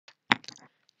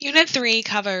Unit 3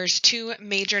 covers two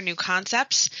major new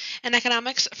concepts in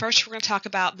economics. First, we're going to talk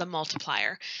about the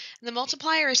multiplier. The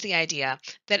multiplier is the idea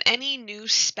that any new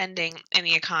spending in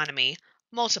the economy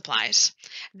multiplies.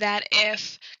 That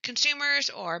if consumers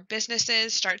or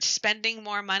businesses start spending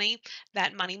more money,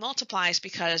 that money multiplies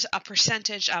because a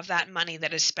percentage of that money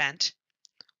that is spent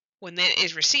when it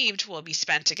is received will be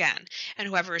spent again. And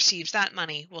whoever receives that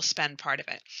money will spend part of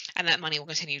it. And that money will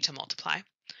continue to multiply.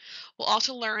 We'll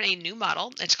also learn a new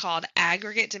model. It's called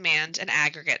aggregate demand and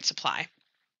aggregate supply.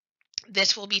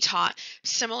 This will be taught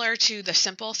similar to the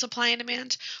simple supply and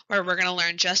demand, where we're going to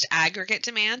learn just aggregate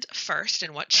demand first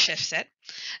and what shifts it.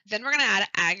 Then we're going to add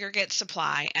aggregate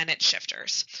supply and its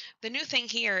shifters. The new thing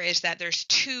here is that there's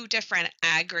two different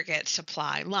aggregate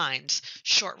supply lines,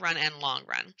 short run and long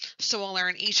run. So we'll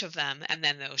learn each of them, and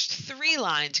then those three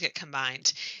lines get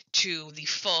combined to the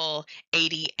full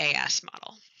ADAS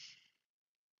model.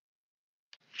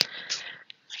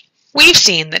 We've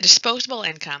seen that disposable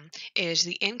income is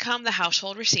the income the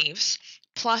household receives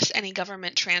plus any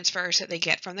government transfers that they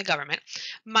get from the government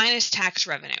minus tax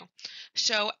revenue.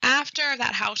 So after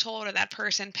that household or that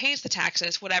person pays the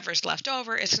taxes, whatever's left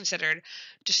over is considered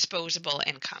disposable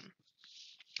income.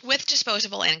 With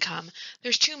disposable income,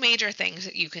 there's two major things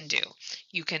that you can do.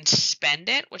 You can spend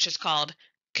it, which is called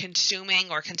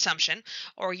consuming or consumption,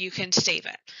 or you can save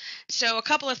it. So a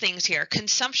couple of things here.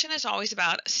 Consumption is always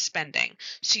about spending.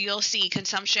 So you'll see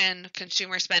consumption,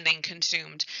 consumer spending,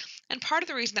 consumed. And part of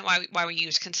the reason that why we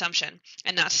use consumption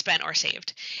and not spent or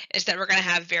saved is that we're going to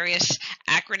have various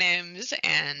acronyms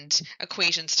and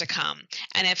equations to come.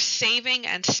 And if saving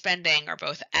and spending are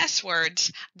both S words,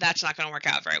 that's not going to work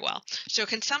out very well. So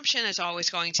consumption is always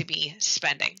going to be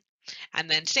spending. And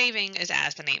then saving is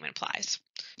as the name implies.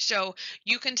 So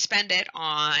you can spend it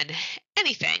on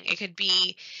anything. It could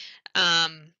be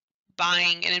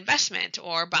buying an investment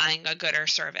or buying a good or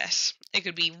service. It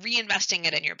could be reinvesting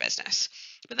it in your business.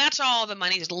 But that's all the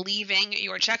money is leaving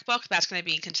your checkbook. That's going to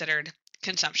be considered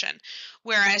consumption.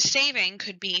 Whereas saving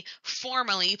could be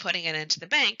formally putting it into the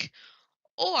bank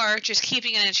or just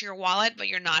keeping it into your wallet, but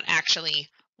you're not actually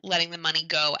letting the money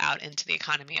go out into the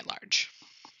economy at large.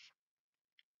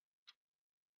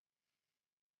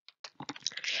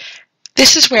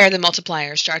 This is where the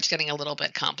multiplier starts getting a little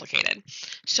bit complicated.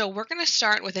 So we're going to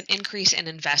start with an increase in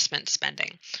investment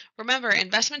spending. Remember,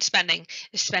 investment spending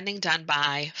is spending done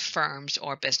by firms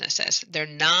or businesses. They're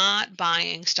not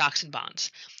buying stocks and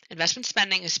bonds. Investment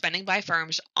spending is spending by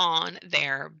firms on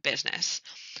their business.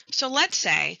 So let's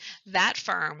say that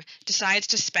firm decides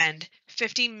to spend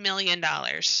 $50 million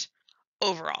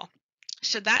overall.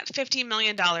 So that $50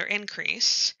 million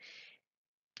increase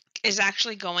is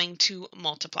actually going to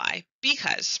multiply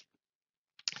because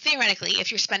theoretically, if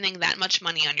you're spending that much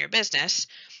money on your business,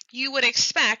 you would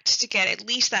expect to get at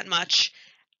least that much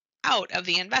out of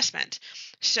the investment.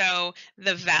 So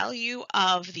the value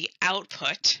of the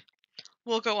output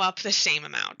will go up the same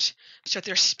amount. So if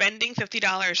they're spending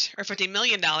 $50 or $50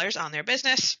 million on their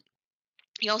business,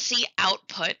 you'll see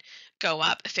output go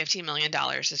up $50 million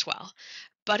as well.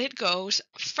 But it goes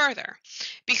further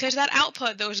because that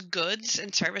output, those goods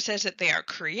and services that they are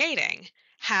creating,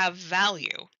 have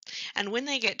value. And when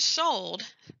they get sold,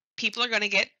 people are going to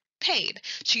get paid.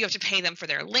 So you have to pay them for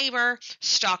their labor.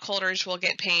 Stockholders will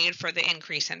get paid for the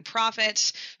increase in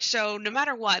profits. So no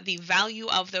matter what, the value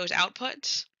of those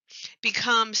outputs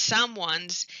becomes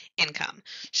someone's income.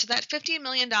 So that $50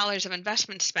 million of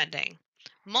investment spending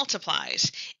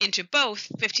multiplies into both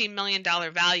 $15 million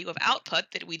value of output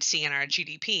that we'd see in our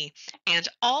GDP and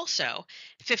also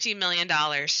 $50 million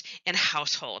in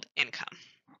household income.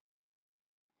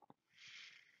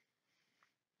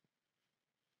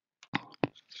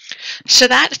 So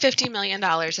that $50 million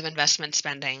of investment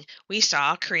spending we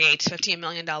saw creates $50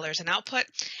 million in output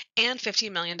and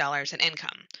 $50 million in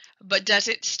income. But does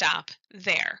it stop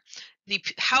there? The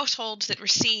households that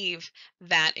receive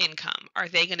that income, are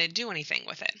they going to do anything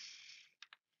with it?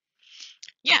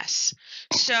 Yes.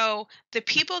 So the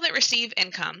people that receive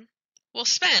income will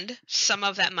spend some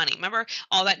of that money. Remember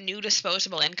all that new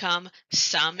disposable income,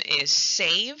 some is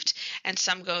saved and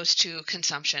some goes to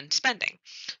consumption spending.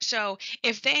 So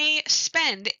if they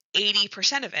spend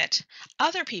 80% of it,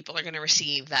 other people are going to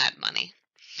receive that money.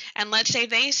 And let's say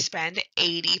they spend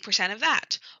 80% of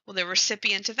that. Well, the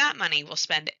recipient of that money will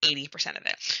spend 80% of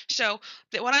it. So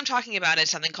what I'm talking about is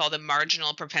something called the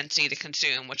marginal propensity to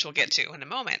consume, which we'll get to in a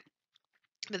moment.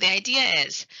 But the idea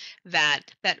is that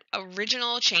that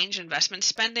original change in investment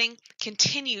spending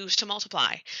continues to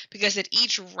multiply because at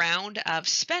each round of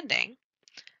spending,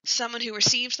 someone who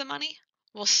receives the money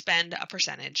will spend a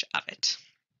percentage of it.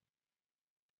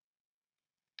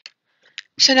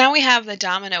 So now we have the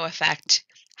domino effect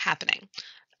happening.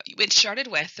 It started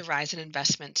with the rise in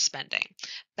investment spending.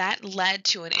 That led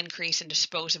to an increase in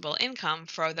disposable income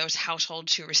for those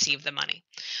households who receive the money.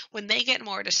 When they get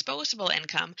more disposable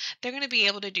income, they're going to be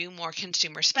able to do more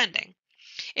consumer spending.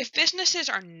 If businesses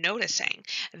are noticing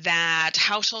that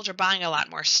households are buying a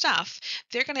lot more stuff,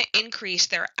 they're going to increase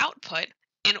their output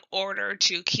in order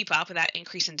to keep up with that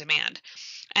increase in demand.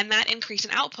 And that increase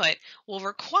in output will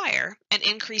require an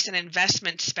increase in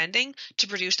investment spending to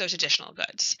produce those additional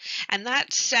goods. And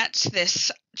that sets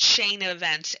this chain of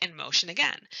events in motion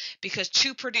again. Because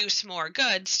to produce more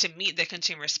goods to meet the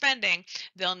consumer spending,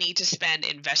 they'll need to spend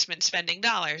investment spending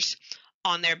dollars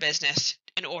on their business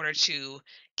in order to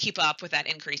keep up with that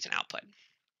increase in output.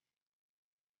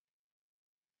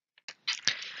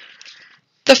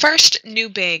 The first new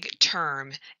big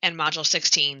term in Module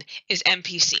 16 is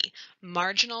MPC,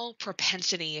 Marginal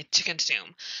Propensity to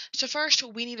Consume. So first,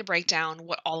 we need to break down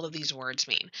what all of these words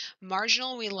mean.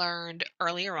 Marginal, we learned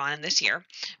earlier on in this year.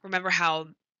 Remember how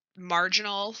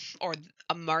marginal, or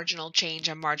a marginal change,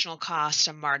 a marginal cost,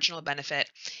 a marginal benefit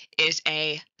is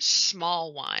a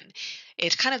small one.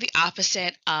 It's kind of the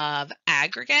opposite of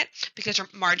aggregate, because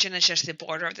margin is just the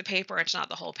border of the paper, it's not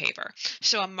the whole paper.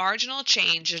 So a marginal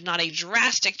change is not a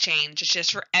drastic change, it's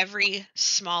just for every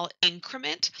small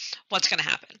increment, what's going to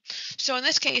happen. So in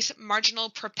this case, marginal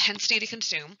propensity to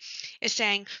consume is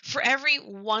saying for every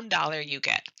 $1 you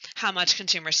get, how much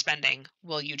consumer spending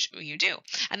will you do?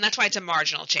 And that's why it's a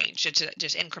marginal change, it's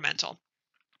just incremental.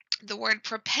 The word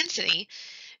propensity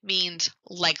means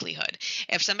likelihood.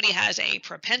 If somebody has a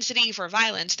propensity for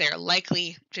violence, they're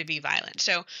likely to be violent.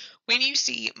 So when you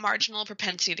see marginal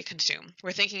propensity to consume,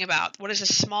 we're thinking about what is a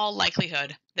small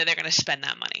likelihood that they're going to spend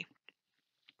that money.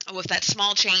 With that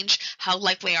small change, how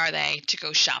likely are they to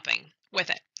go shopping with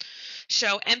it?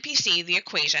 So MPC, the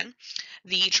equation,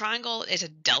 the triangle is a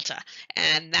delta,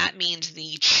 and that means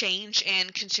the change in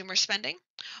consumer spending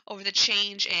over the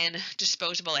change in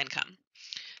disposable income.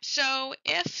 So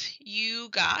if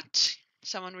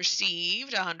someone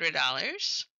received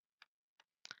 $100,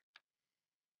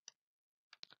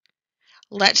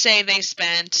 let's say they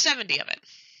spent 70 of it.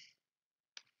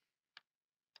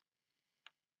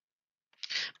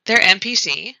 Their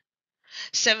MPC,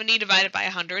 70 divided by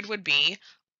 100 would be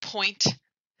 0.7.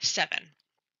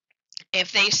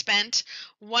 If they spent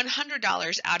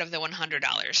 $100 out of the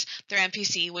 $100, their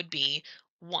MPC would be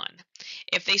 1.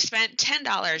 If they spent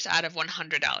 $10 out of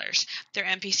 $100, their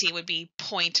MPC would be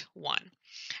 0.1.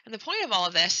 And the point of all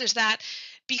of this is that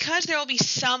because there will be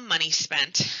some money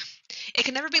spent, it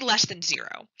can never be less than 0.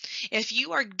 If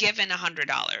you are given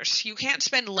 $100, you can't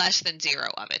spend less than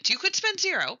 0 of it. You could spend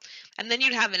 0, and then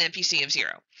you'd have an MPC of 0.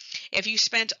 If you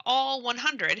spent all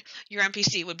 100, your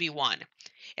MPC would be 1.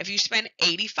 If you spend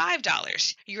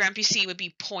 $85, your MPC would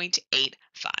be 0.85.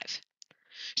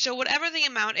 So whatever the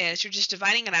amount is, you're just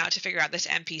dividing it out to figure out this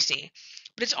MPC.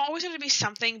 But it's always going to be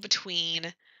something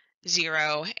between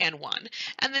 0 and 1.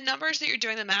 And the numbers that you're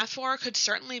doing the math for could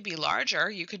certainly be larger.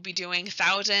 You could be doing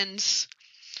thousands,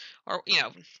 or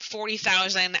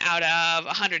 40,000 out of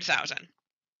 100,000.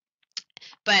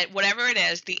 But whatever it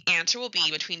is, the answer will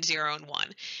be between 0 and 1.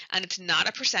 And it's not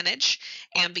a percentage.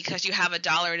 And because you have a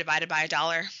dollar divided by a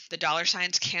dollar, the dollar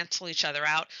signs cancel each other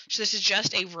out. So this is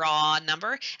just a raw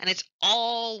number, and it's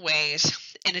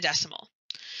always in a decimal.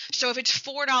 So if it's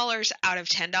 $4 out of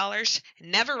 $10,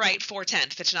 never write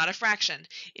 4/10. It's not a fraction.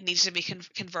 It needs to be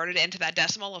converted into that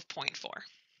decimal of 0.4.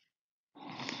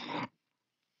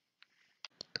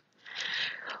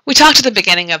 We talked at the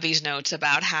beginning of these notes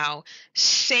about how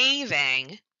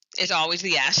saving is always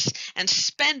the S, and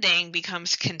spending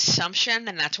becomes consumption,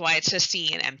 and that's why it's a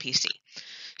C in MPC.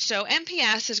 So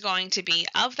MPS is going to be,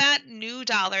 of that new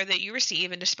dollar that you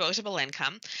receive in disposable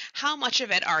income, how much of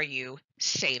it are you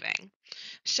saving?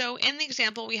 So in the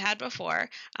example we had before,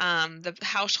 the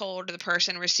household or the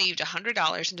person received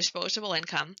 $100 in disposable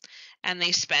income, and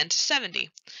they spent 70.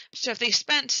 So if they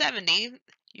spent 70,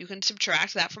 you can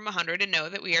subtract that from 100 and know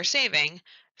that we are saving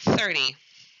 30.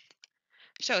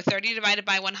 So 30 divided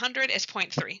by 100 is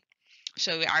 0.3.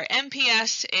 So our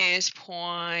MPS is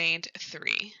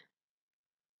 0.3.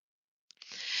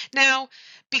 Now,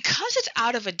 because it's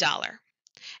out of a dollar,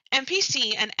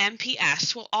 MPC and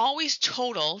MPS will always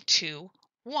total to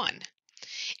 1.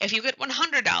 If you get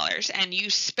 $100 and you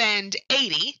spend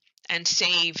 80 and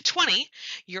save 20,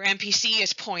 your MPC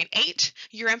is 0.8,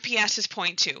 your MPS is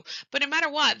 0.2. But no matter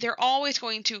what, they're always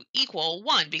going to equal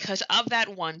 1, because of that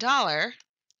 $1,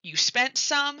 You spent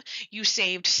some, you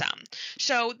saved some.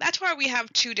 So that's why we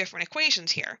have two different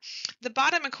equations here. The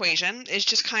bottom equation is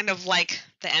just kind of like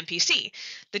the MPC,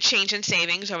 the change in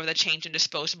savings over the change in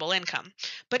disposable income.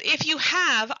 But if you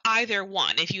have either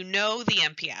one, if you know the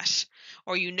MPS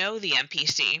or you know the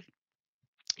MPC,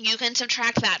 you can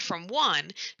subtract that from one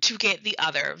to get the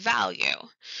other value.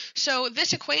 So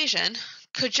this equation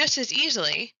could just as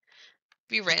easily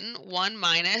be written 1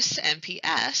 minus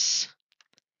MPS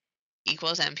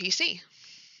equals MPC.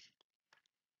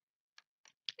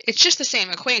 It's just the same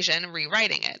equation,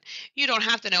 rewriting it. You don't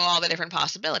have to know all the different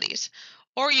possibilities.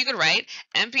 Or you could write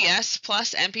MPS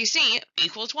plus MPC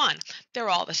equals 1. They're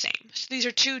all the same. So these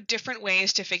are two different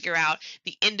ways to figure out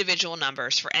the individual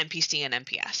numbers for MPC and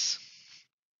MPS.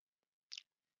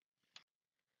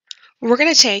 We're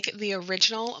going to take the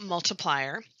original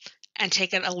multiplier and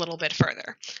take it a little bit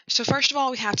further. So first of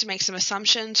all, we have to make some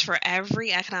assumptions for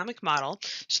every economic model.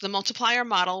 So the multiplier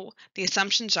model, the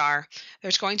assumptions are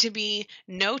there's going to be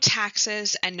no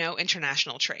taxes and no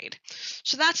international trade.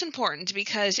 So that's important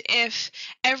because if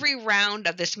every round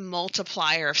of this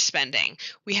multiplier of spending,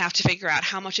 we have to figure out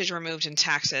how much is removed in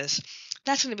taxes,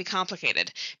 that's going to be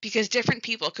complicated because different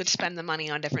people could spend the money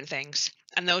on different things,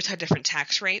 and those have different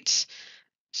tax rates.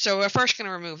 So we're first going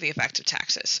to remove the effect of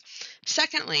taxes.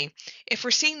 Secondly, if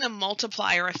we're seeing the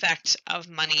multiplier effect of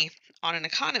money on an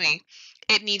economy,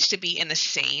 it needs to be in the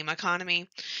same economy.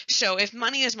 So if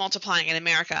money is multiplying in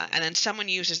America and then someone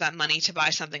uses that money to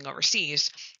buy something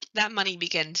overseas, that money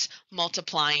begins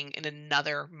multiplying in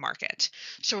another market.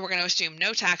 So we're going to assume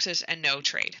no taxes and no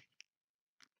trade,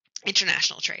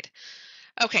 international trade.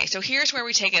 Okay, so here's where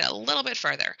we take it a little bit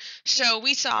further. So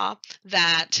we saw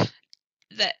that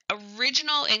the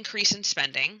original increase in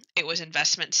spending, it was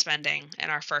investment spending in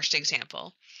our first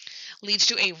example, leads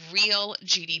to a real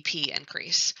GDP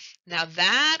increase. Now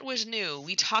that was new.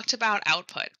 We talked about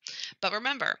output, but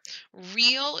remember,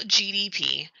 real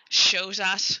GDP shows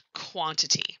us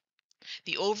quantity,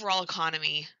 the overall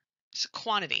economy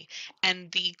quantity,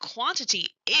 and the quantity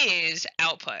is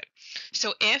output.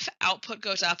 So if output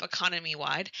goes up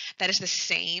economy-wide, that is the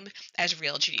same as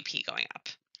real GDP going up.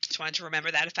 Just wanted to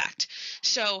remember that fact.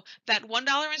 So that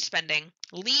 $1 in spending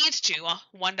leads to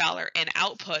 $1 in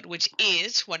output, which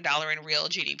is $1 in real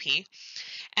GDP.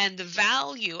 And the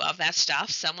value of that stuff,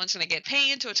 someone's going to get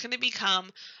paid, so it's going to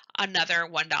become another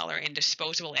 $1 in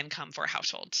disposable income for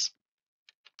households.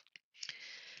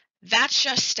 That's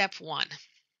just step one.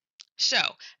 So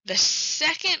the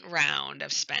second round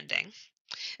of spending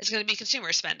is going to be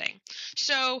consumer spending.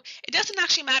 So it doesn't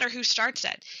actually matter who starts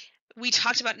it. We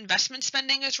talked about investment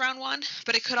spending as round one,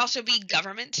 but it could also be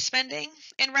government spending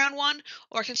in round one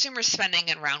or consumer spending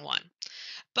in round one.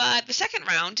 But the second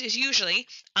round is usually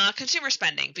consumer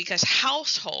spending because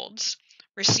households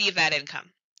receive that income.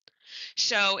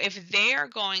 So if they are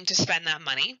going to spend that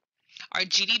money, our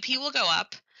GDP will go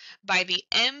up by the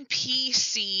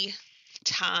MPC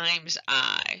times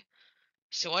I.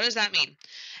 So what does that mean?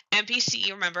 MPC,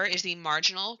 remember, is the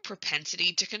marginal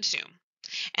propensity to consume.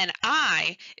 And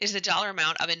I is the dollar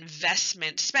amount of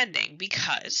investment spending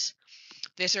because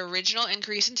this original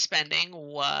increase in spending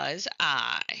was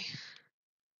I.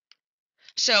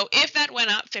 So if that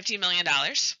went up $50 million,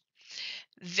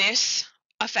 this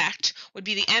effect would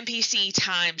be the MPC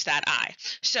times that I.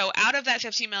 So out of that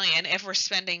 50 million, if we're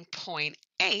spending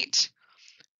 0.8,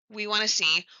 we want to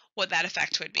see what that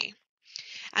effect would be.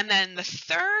 And then the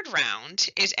third round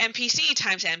is MPC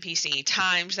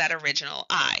times that original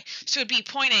I. So it'd be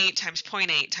 0.8 times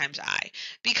 0.8 times I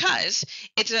because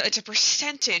it's a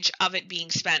percentage of it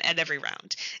being spent at every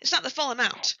round. It's not the full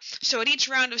amount. So at each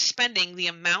round of spending, the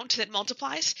amount that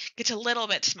multiplies gets a little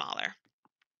bit smaller.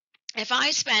 If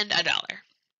I spend $1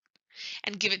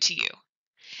 and give it to you,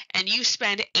 and you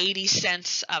spend 80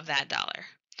 cents of that dollar,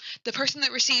 the person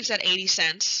that receives that 80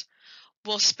 cents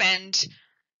will spend,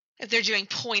 if they're doing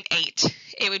 0.8,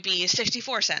 it would be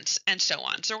 64 cents and so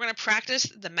on. So we're going to practice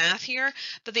the math here,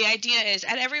 but the idea is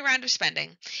at every round of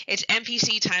spending, it's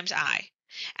MPC times I.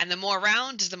 And the more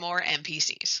rounds, the more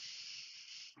MPCs.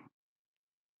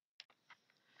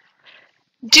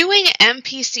 Doing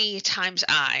MPC times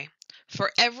I for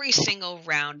every single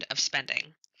round of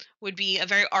spending would be a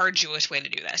very arduous way to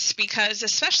do this because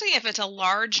especially if it's a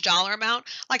large dollar amount,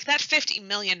 like that $50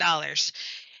 million,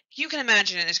 you can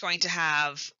imagine it is going to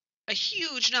have a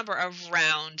huge number of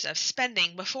rounds of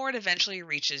spending before it eventually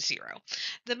reaches zero.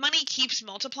 The money keeps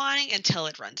multiplying until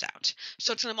it runs out.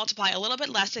 So it's going to multiply a little bit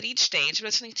less at each stage, but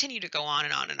it's going to continue to go on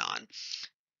and on and on.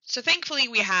 So thankfully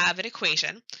we have an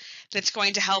equation that's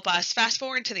going to help us fast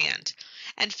forward to the end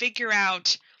and figure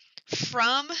out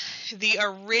from the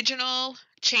original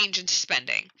change in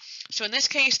spending. So in this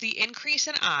case, the increase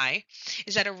in I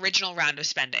is that original round of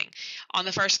spending. On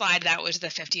the first slide, that was the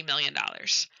 $50 million.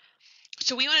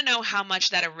 So we want to know how much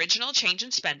that original change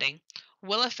in spending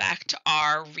will affect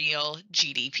our real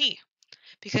GDP,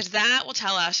 because that will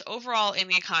tell us overall in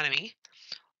the economy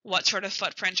what sort of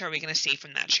footprint are we going to see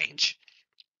from that change.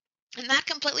 And that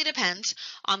completely depends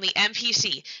on the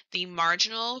MPC, the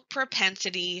marginal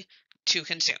propensity to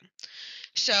consume.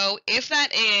 So if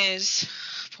that is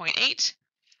 0.8,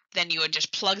 then you would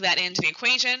just plug that into the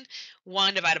equation,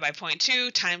 1 divided by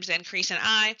 0.2 times the increase in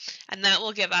I, and that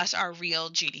will give us our real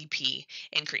GDP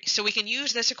increase. So we can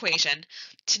use this equation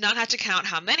to not have to count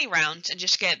how many rounds and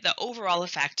just get the overall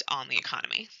effect on the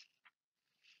economy.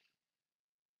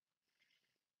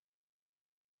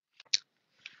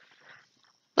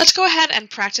 Let's go ahead and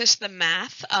practice the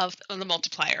math of the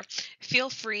multiplier. Feel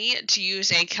free to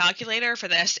use a calculator for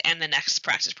this and the next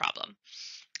practice problem.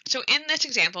 So in this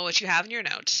example, which you have in your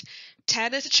notes,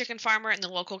 Ted is a chicken farmer in the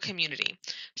local community.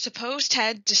 Suppose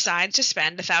Ted decides to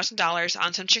spend $1,000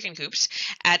 on some chicken coops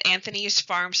at Anthony's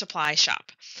farm supply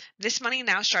shop. This money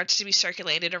now starts to be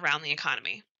circulated around the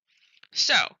economy.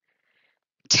 So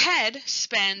Ted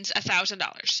spends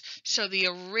 $1,000. So the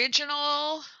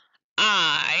original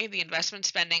the investment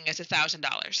spending is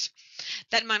 $1,000.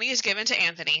 That money is given to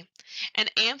Anthony, and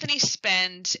Anthony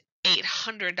spends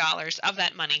 $800 of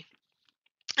that money.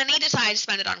 And he decides to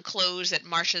spend it on clothes at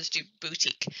Marsha's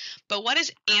boutique. But what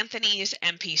is Anthony's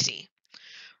MPC?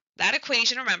 That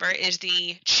equation, remember, is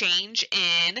the change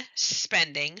in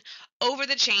spending over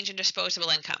the change in disposable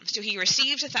income. So he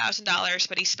receives $1,000,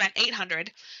 but he spent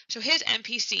 $800. So his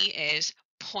MPC is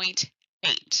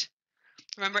 0.8.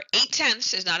 Remember,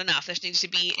 0.8 is not enough. This needs to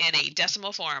be in a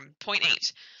decimal form,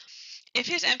 0.8. If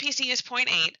his MPC is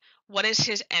 0.8, what is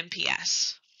his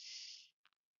MPS?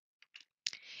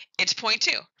 It's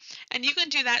 0.2. And you can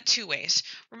do that two ways.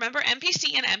 Remember,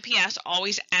 MPC and MPS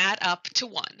always add up to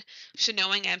 1. So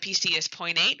knowing MPC is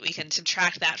 0.8, we can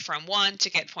subtract that from 1 to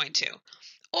get 0.2.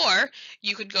 Or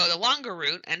you could go the longer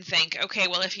route and think, okay,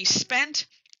 well, if he spent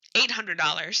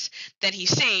 $800, then he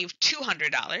saved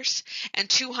 $200, and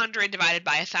 200 divided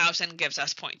by 1,000 gives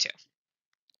us 0.2.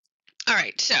 All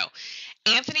right, so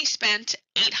Anthony spent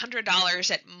 $800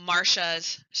 at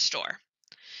Marsha's store.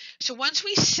 So once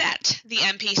we set the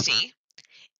MPC,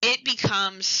 it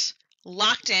becomes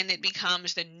locked in. It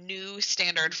becomes the new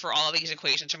standard for all of these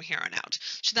equations from here on out.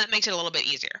 So that makes it a little bit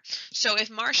easier. So if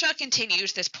Marsha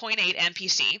continues this 0.8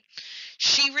 MPC,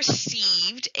 she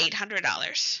received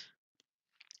 $800.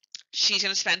 She's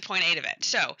going to spend 0.8 of it.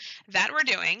 So that we're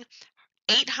doing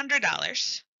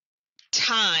 $800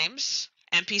 times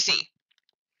MPC.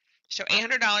 So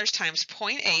 $800 times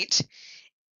 0.8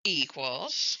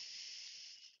 equals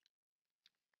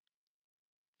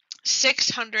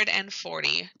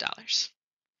 $640.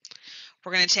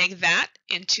 We're going to take that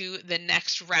into the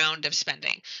next round of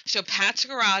spending. So Pat's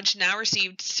Garage now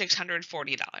received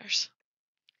 $640.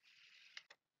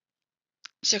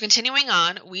 So continuing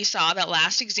on, we saw that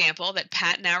last example that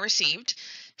Pat now received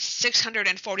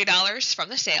 $640 from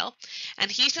the sale, and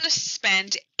he's going to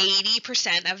spend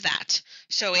 80% of that.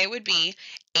 So it would be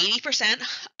 80%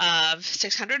 of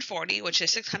 640, which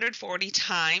is 640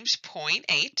 times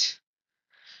 0.8,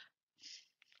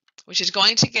 which is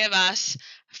going to give us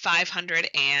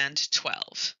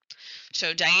 512.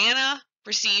 So Diana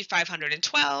received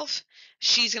 512.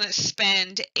 She's going to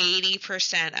spend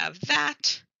 80% of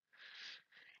that.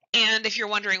 And if you're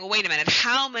wondering, well, wait a minute,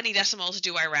 how many decimals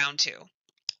do I round to?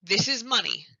 This is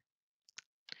money,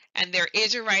 and there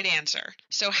is a right answer.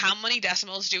 So how many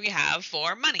decimals do we have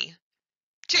for money?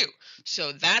 2.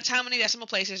 So that's how many decimal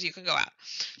places you can go out.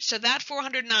 So that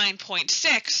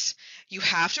 409.6, you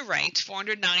have to write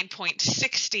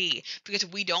 409.60, because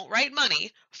we don't write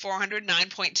money,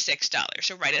 $409.6.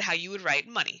 So write it how you would write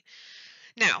money.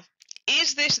 Now,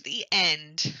 is this the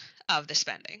end of the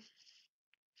spending?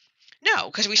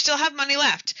 No, because we still have money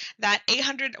left. That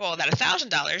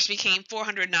 $1,000 became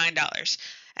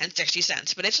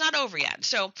 $409.60, but it's not over yet.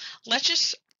 So let's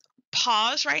just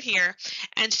pause right here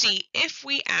and see if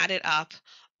we added up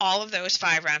all of those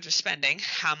 5 rounds of spending,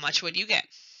 how much would you get?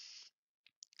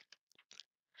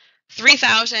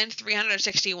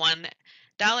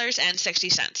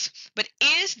 $3,361.60. But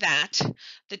is that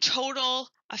the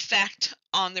total effect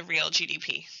on the real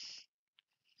GDP?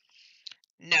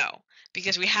 No,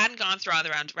 because we hadn't gone through all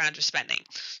the rounds of spending.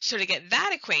 So to get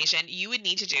that equation, you would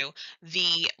need to do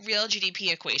the real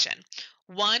GDP equation.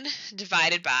 1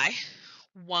 divided by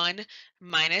 1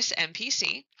 minus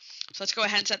MPC. So let's go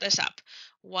ahead and set this up.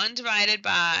 1 divided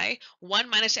by 1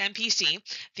 minus MPC.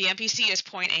 The MPC is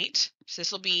 0.8, so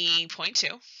this will be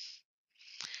 0.2.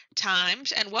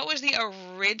 times, and what was the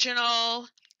original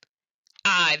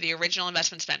the original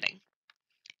investment spending?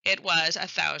 It was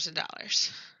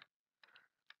 $1,000.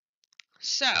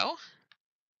 So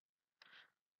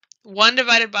 1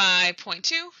 divided by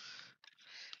 0.2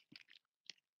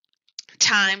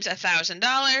 times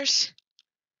 $1,000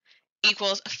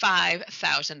 equals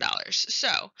 $5,000.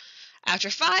 So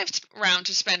after 5 rounds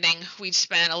of spending, we'd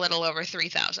spent a little over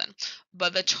 $3,000.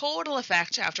 But the total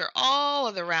effect after all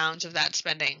of the rounds of that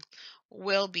spending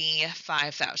will be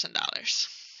 $5,000.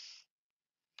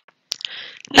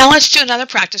 Now let's do another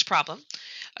practice problem.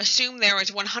 Assume there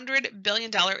was $100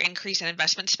 billion increase in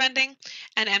investment spending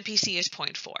and MPC is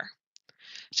 0.4.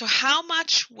 So how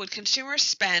much would consumers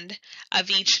spend of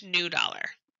each new dollar?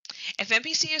 If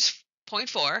MPC is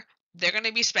 0.4, they're going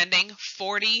to be spending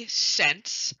 40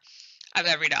 cents of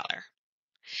every dollar.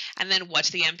 And then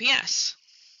what's the MPS?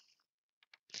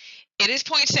 It is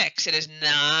 0.6. It is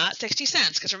not 60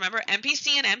 cents because remember,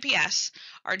 MPC and MPS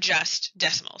are just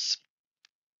decimals.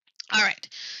 All right,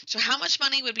 so how much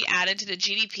money would be added to the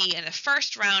GDP in the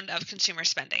first round of consumer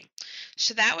spending?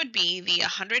 So that would be the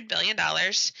 $100 billion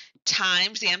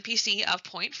times the MPC of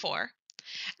 0.4,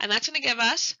 and that's going to give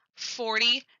us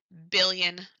 $40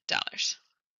 billion.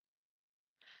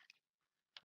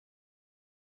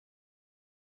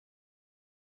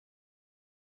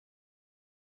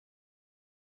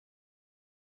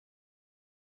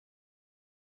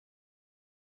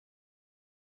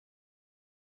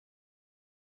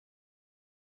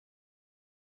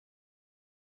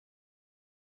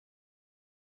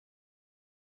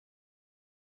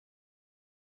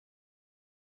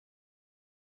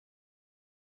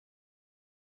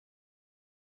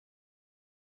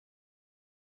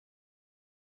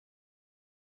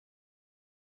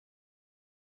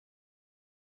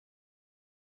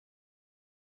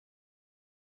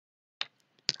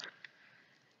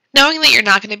 Knowing that you're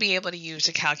not going to be able to use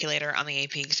a calculator on the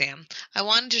AP exam, I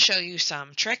wanted to show you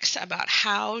some tricks about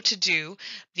how to do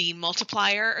the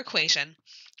multiplier equation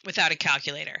without a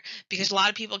calculator, because a lot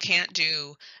of people can't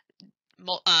do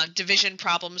division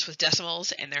problems with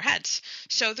decimals in their heads.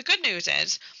 So the good news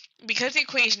is, because the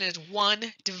equation is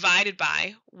 1 divided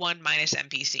by 1 minus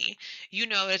MPC, you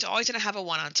know that it's always going to have a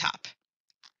 1 on top.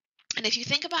 And if you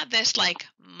think about this like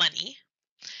money,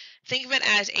 think of it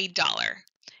as a dollar.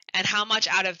 And how much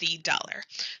out of the dollar?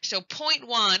 So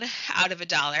 0.1 out of a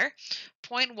dollar,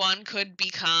 0.1 could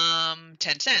become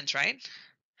 10 cents, right?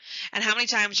 And how many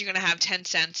times are you going to have 10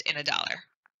 cents in a dollar?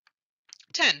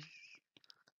 10.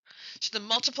 So the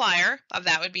multiplier of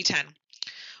that would be 10.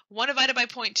 1 divided by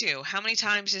 0.2, how many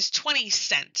times is 20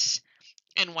 cents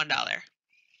in $1?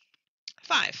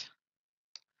 5.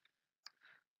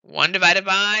 1 divided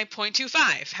by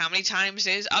 0.25, how many times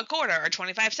is a quarter or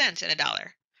 25 cents in a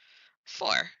dollar? 4.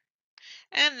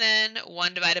 And then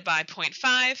 1 divided by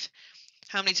 0.5,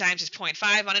 how many times is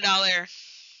 0.5 on a dollar?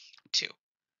 2.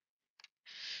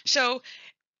 So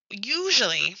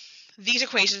usually these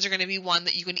equations are going to be one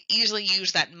that you can easily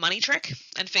use that money trick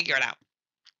and figure it out.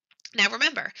 Now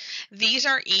remember, these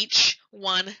are each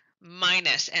 1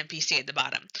 minus MPC at the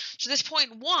bottom. So this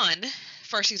 0.1,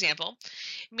 first example,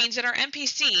 means that our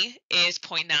MPC is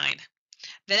 0.9.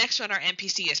 The next one, our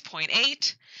MPC is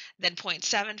 0.8, then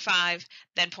 0.75,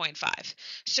 then 0.5.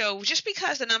 So just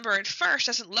because the number at first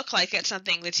doesn't look like it's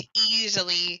something that's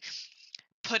easily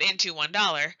put into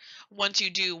 $1, once you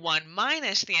do 1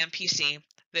 minus the MPC,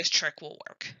 this trick will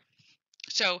work.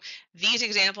 So these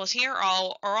examples here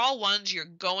are all ones you're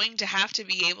going to have to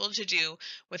be able to do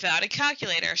without a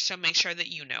calculator, so make sure that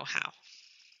you know how.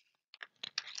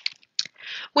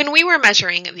 When we were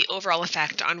measuring the overall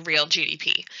effect on real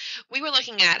GDP, we were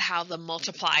looking at how the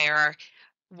multiplier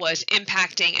was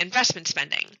impacting investment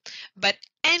spending, but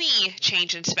any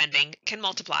change in spending can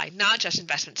multiply, not just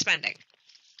investment spending.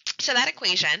 So that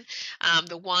equation,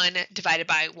 the 1 divided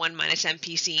by 1 minus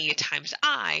MPC times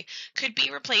I, could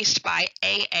be replaced by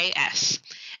AAS.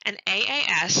 And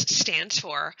AAS stands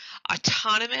for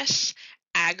Autonomous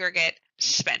Aggregate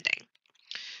Spending.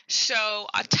 So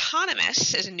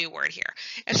autonomous is a new word here.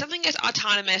 If something is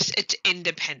autonomous, it's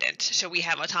independent. So we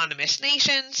have autonomous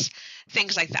nations,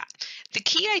 things like that. The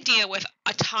key idea with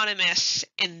autonomous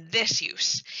in this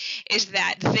use is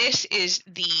that this is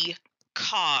the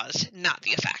cause, not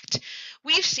the effect.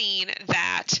 We've seen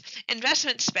that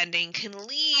investment spending can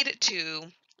lead to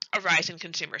a rise in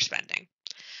consumer spending.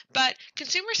 But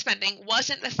consumer spending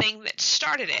wasn't the thing that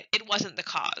started it. It wasn't the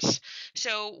cause.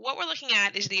 So what we're looking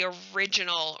at is the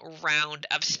original round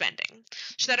of spending.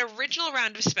 So that original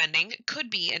round of spending could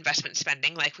be investment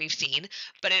spending like we've seen,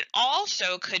 but it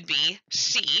also could be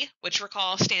C, which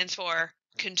recall stands for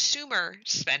consumer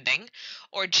spending,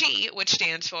 or G, which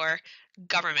stands for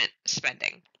government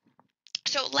spending.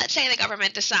 So let's say the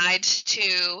government decides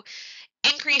to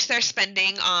increase their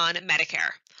spending on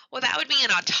Medicare. Well, that would be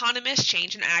an autonomous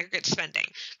change in aggregate spending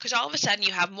because all of a sudden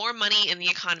you have more money in the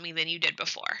economy than you did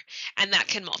before, and that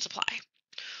can multiply.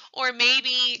 Or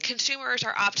maybe consumers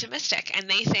are optimistic and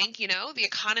they think, the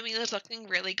economy is looking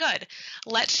really good.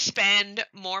 Let's spend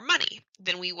more money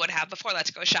than we would have before.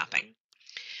 Let's go shopping.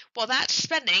 Well, that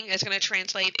spending is going to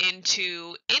translate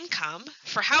into income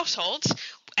for households,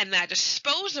 and that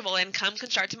disposable income can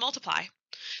start to multiply.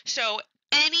 So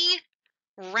any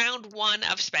round one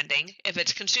of spending, if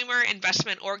it's consumer,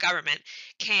 investment, or government,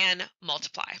 can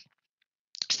multiply.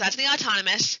 So that's the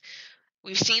autonomous.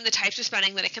 We've seen the types of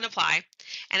spending that it can apply.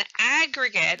 And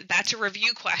aggregate, that's a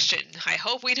review question. I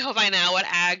hope we know by now what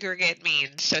aggregate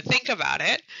means, so think about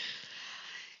it.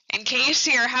 In case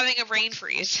you're having a brain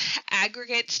freeze,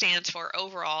 aggregate stands for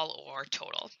overall or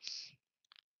total.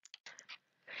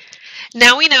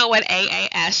 Now we know what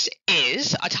AAS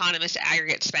is, autonomous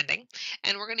aggregate spending,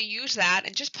 and we're going to use that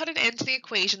and just put it into the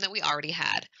equation that we already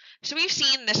had. So we've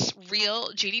seen this real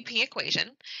GDP equation.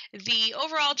 The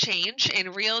overall change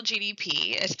in real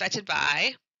GDP is affected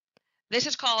by, this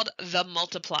is called the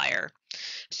multiplier.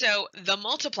 So the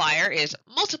multiplier is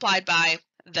multiplied by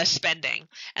the spending.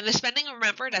 And the spending,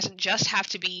 remember, doesn't just have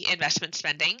to be investment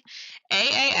spending.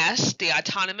 AAS, the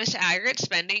autonomous aggregate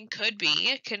spending, could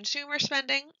be consumer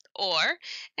spending or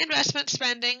investment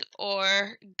spending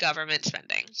or government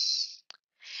spending.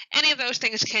 Any of those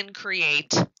things can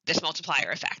create this multiplier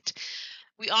effect.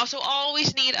 We also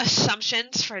always need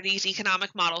assumptions for these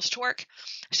economic models to work.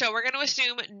 So we're going to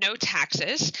assume no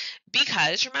taxes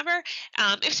because, remember,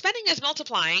 if spending is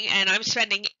multiplying and I'm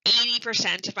spending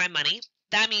 80% of my money,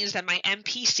 that means that my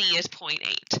MPC is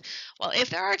 0.8. Well, if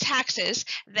there are taxes,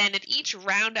 then at each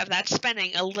round of that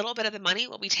spending, a little bit of the money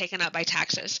will be taken up by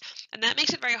taxes. And that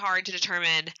makes it very hard to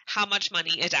determine how much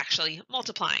money is actually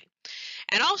multiplying.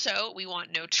 And also, we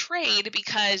want no trade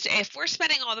because if we're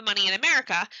spending all the money in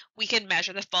America, we can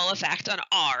measure the full effect on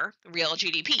our real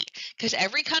GDP because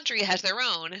every country has their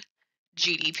own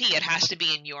GDP. It has to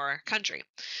be in your country.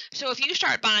 So if you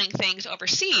start buying things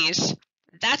overseas,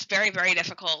 that's very, very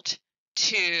difficult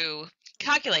to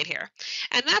calculate here.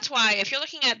 And that's why if you're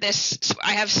looking at this,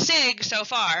 I have SIG so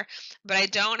far, but I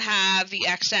don't have the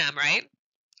XM, right?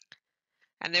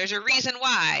 And there's a reason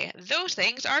why. Those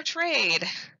things are trade.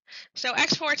 So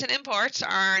exports and imports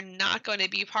are not going to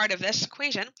be part of this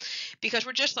equation because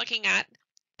we're just looking at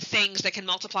things that can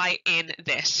multiply in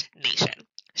this nation.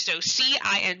 So C,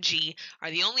 I, and G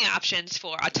are the only options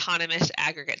for autonomous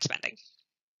aggregate spending.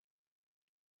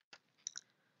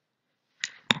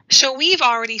 So we've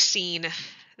already seen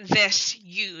this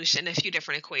used in a few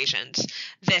different equations,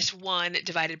 this 1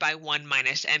 divided by 1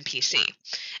 minus MPC.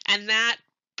 And that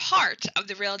part of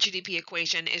the real GDP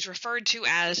equation is referred to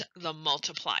as the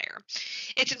multiplier.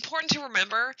 It's important to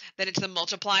remember that it's the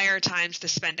multiplier times the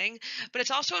spending, but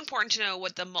it's also important to know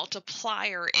what the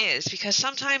multiplier is because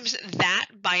sometimes that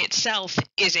by itself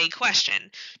is a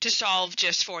question to solve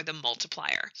just for the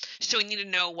multiplier. So we need to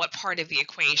know what part of the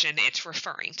equation it's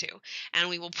referring to, and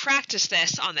we will practice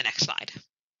this on the next slide.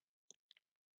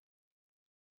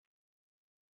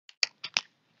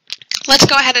 Let's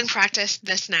go ahead and practice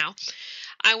this now.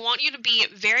 I want you to be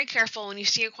very careful when you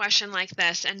see a question like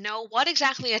this and know what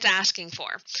exactly it's asking for.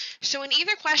 So in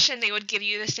either question, they would give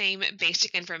you the same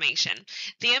basic information,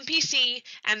 the MPC,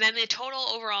 and then the total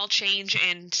overall change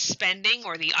in spending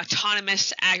or the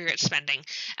autonomous aggregate spending.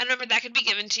 And remember, that could be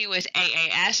given to you as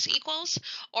AAS equals,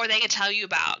 or they could tell you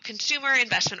about consumer,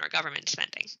 investment, or government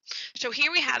spending. So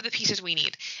here we have the pieces we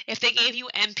need. If they gave you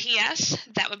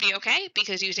MPS, that would be okay,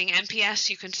 because using MPS,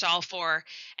 you can solve for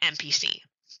MPC,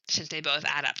 since they both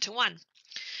add up to 1.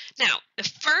 Now, the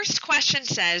first question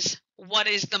says, what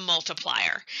is the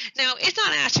multiplier? Now, it's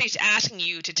not actually asking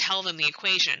you to tell them the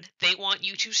equation. They want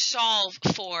you to solve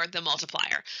for the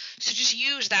multiplier. So just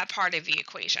use that part of the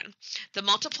equation. The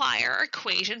multiplier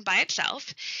equation by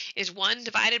itself is 1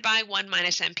 divided by 1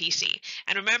 minus MPC.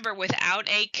 And remember, without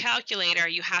a calculator,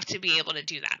 you have to be able to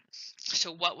do that.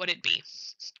 So what would it be?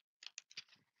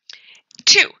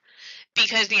 2.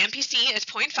 Because the MPC is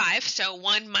 0.5, so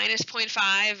 1 minus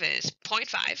 0.5 is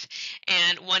 0.5,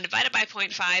 and 1 divided by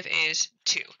 0.5 is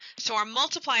 2. So our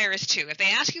multiplier is 2. If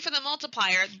they ask you for the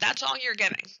multiplier, that's all you're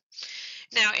getting.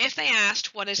 Now, if they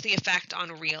asked what is the effect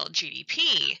on real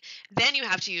GDP, then you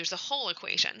have to use the whole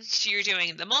equation. So you're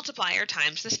doing the multiplier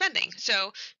times the spending.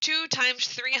 So 2 times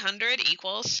 300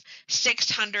 equals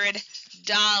 $600.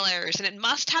 And it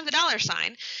must have the dollar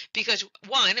sign because,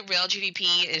 one, real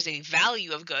GDP is a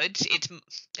value of goods. It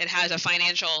has a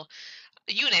financial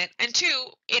unit, and two,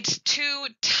 it's 2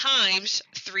 times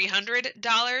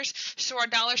 $300. So our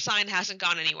dollar sign hasn't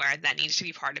gone anywhere. That needs to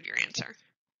be part of your answer.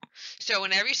 So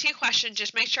whenever you see a question,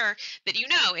 just make sure that you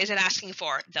know, is it asking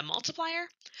for the multiplier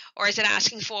or is it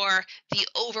asking for the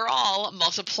overall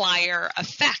multiplier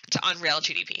effect on real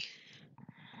GDP?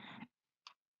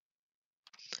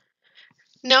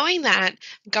 Knowing that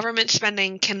government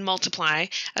spending can multiply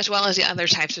as well as the other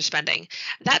types of spending,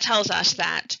 that tells us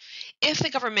that if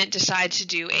the government decides to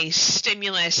do a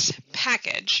stimulus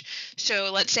package,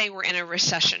 so let's say we're in a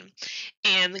recession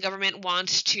and the government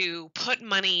wants to put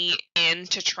money in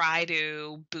to try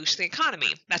to boost the economy,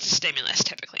 that's a stimulus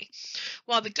typically.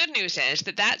 Well, the good news is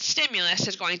that that stimulus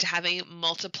is going to have a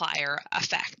multiplier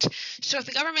effect. So if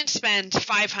the government spends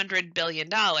 $500 billion,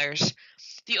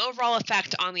 the overall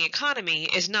effect on the economy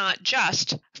is not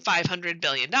just $500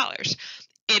 billion.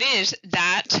 It is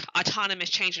that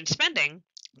autonomous change in spending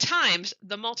times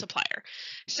the multiplier.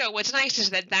 So what's nice is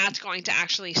that that's going to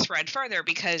actually spread further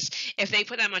because if they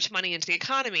put that much money into the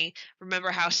economy,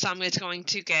 remember how some is going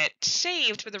to get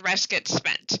saved, but the rest gets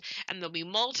spent. And there'll be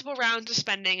multiple rounds of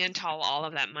spending until all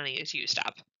of that money is used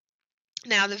up.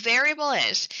 Now, the variable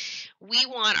is we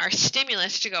want our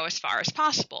stimulus to go as far as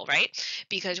possible, right?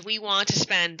 Because we want to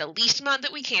spend the least amount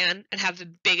that we can and have the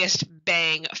biggest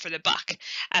bang for the buck,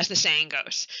 as the saying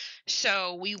goes.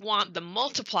 So we want the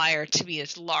multiplier to be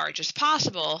as large as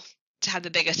possible to have the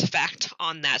biggest effect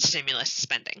on that stimulus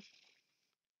spending.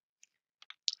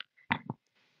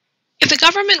 If the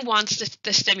government wants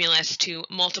the stimulus to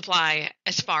multiply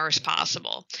as far as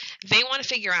possible, they want to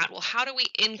figure out, well, how do we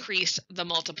increase the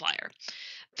multiplier?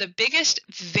 The biggest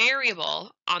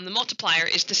variable on the multiplier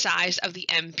is the size of the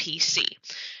MPC.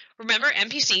 Remember,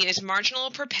 MPC is marginal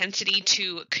propensity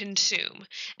to consume,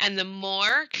 and the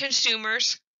more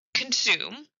consumers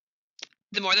consume,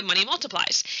 the more the money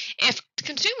multiplies. If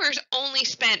consumers only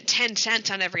spent 10 cents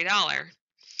on every dollar,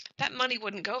 that money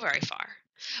wouldn't go very far.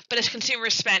 But if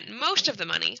consumers spent most of the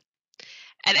money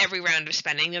at every round of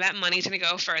spending, that money's going to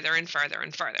go further and further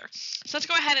and further. So let's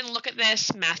go ahead and look at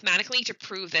this mathematically to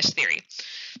prove this theory.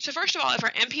 So first of all, if our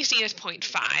MPC is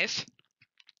 0.5,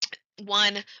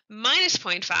 1 minus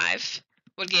 0.5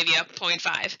 would give you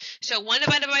 0.5. So 1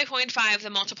 divided by 0.5, the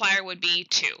multiplier would be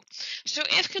 2. So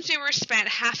if consumers spent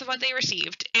half of what they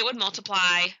received, it would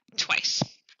multiply twice.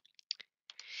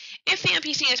 If the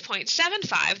MPC is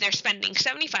 0.75, they're spending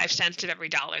 75 cents of every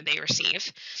dollar they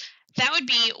receive. That would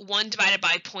be 1 divided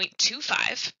by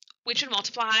 0.25, which would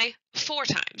multiply 4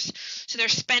 times. So they're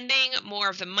spending more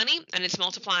of the money, and it's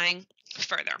multiplying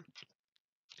further.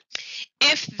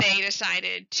 If they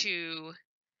decided to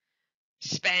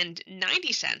spend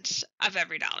 90 cents of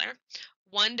every dollar,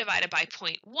 1 divided by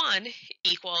 0.1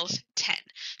 equals 10.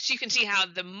 So you can see how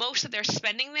the most that they're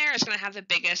spending there is going to have the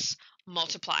biggest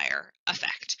multiplier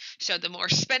effect. So the more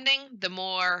spending, the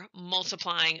more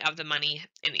multiplying of the money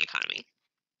in the economy.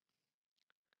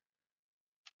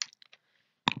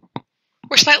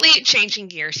 We're slightly changing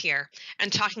gears here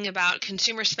and talking about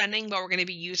consumer spending, but we're going to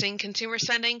be using consumer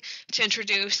spending to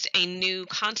introduce a new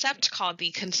concept called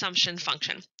the consumption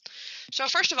function. So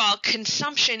first of all,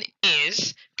 consumption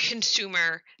is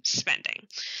consumer spending.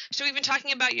 So we've been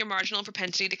talking about your marginal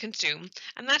propensity to consume,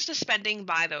 and that's the spending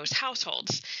by those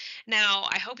households. Now,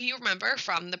 I hope you remember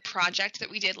from the project that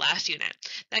we did last unit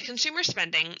that consumer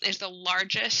spending is the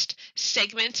largest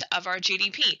segment of our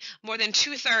GDP. More than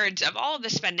 2/3 of all of the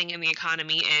spending in the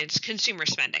economy is consumer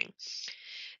spending.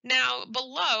 Now,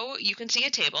 below, you can see a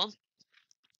table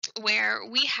where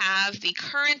we have the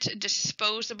current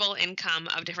disposable income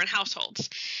of different households.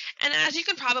 And as you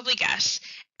can probably guess,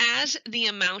 as the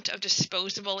amount of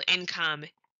disposable income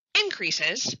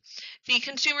increases, the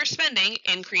consumer spending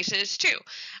increases too.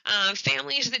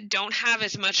 Families that don't have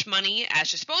as much money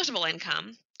as disposable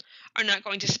income are not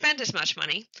going to spend as much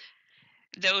money.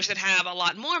 Those that have a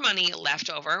lot more money left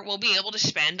over will be able to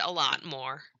spend a lot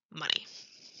more money.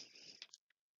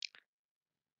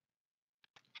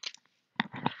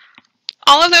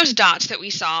 All of those dots that we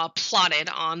saw plotted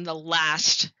on the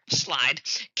last slide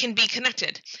can be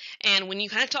connected. And when you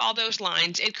connect to all those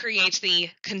lines, it creates the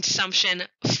consumption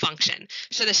function.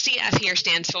 So the CF here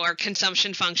stands for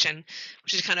consumption function,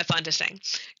 which is kind of fun to say.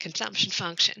 Consumption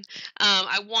function.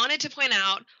 I wanted to point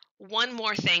out one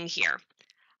more thing here.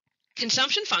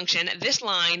 Consumption function, this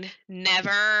line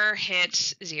never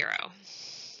hits 0.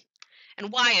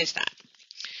 And why is that?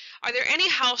 Are there any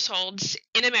households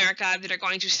in America that are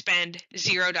going to spend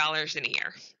 $0 in a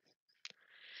year?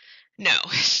 No,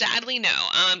 sadly no.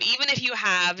 Even if you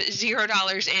have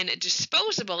 $0 in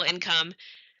disposable income,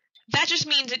 that just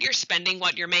means that you're spending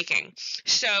what you're making.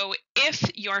 So if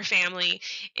your family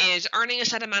is earning a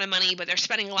set amount of money, but they're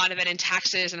spending a lot of it in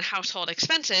taxes and household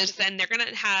expenses, then they're going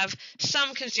to have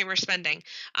some consumer spending.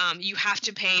 You have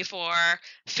to pay for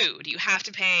food. You have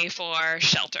to pay for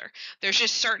shelter. There's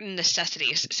just certain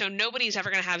necessities. So nobody's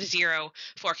ever going to have zero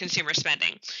for consumer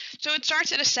spending. So it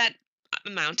starts at a set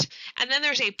amount, and then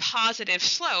there's a positive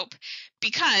slope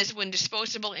because when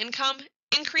disposable income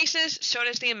increases, so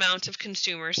does the amount of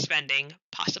consumer spending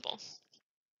possible.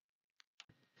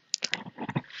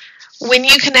 When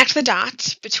you connect the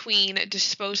dots between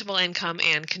disposable income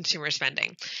and consumer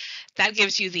spending, that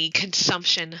gives you the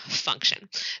consumption function.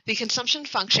 The consumption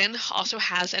function also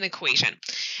has an equation,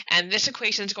 and this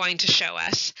equation is going to show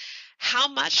us how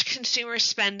much consumer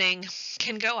spending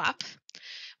can go up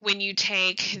when you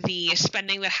take the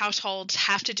spending that households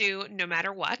have to do no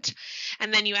matter what,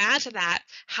 and then you add to that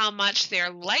how much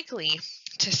they're likely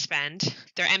to spend,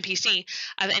 their MPC,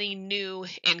 of any new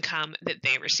income that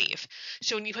they receive.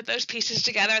 So when you put those pieces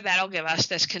together, that'll give us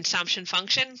this consumption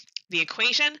function, the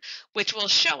equation, which will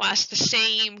show us the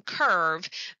same curve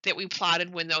that we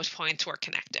plotted when those points were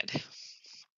connected.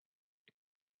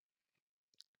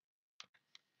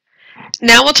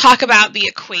 Now we'll talk about the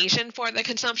equation for the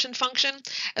consumption function,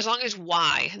 as long as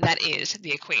y, that is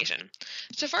the equation.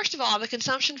 So first of all, the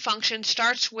consumption function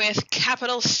starts with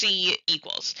capital C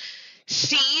equals.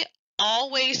 C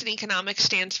always in economics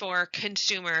stands for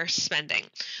consumer spending.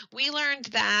 We learned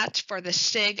that for the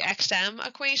SIG XM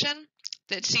equation,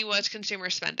 that C was consumer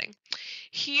spending.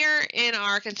 Here in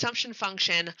our consumption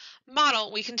function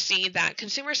model, we can see that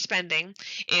consumer spending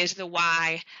is the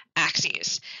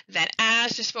y-axis, that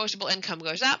as disposable income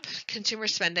goes up, consumer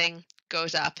spending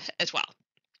goes up as well.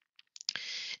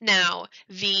 Now,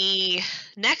 the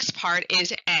next part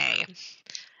is A.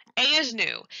 A is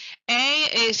new. A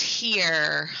is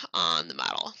here on the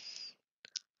model.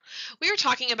 We were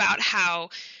talking about how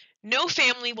no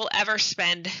family will ever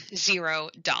spend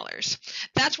 $0.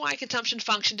 That's why consumption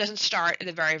function doesn't start at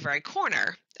the very, very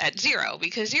corner at 0,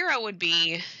 because 0 would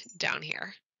be down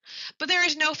here. But there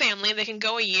is no family that can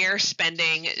go a year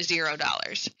spending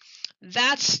 $0.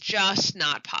 That's just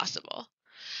not possible.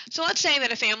 So let's say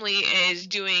that a family is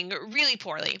doing really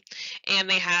poorly and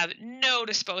they have no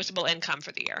disposable income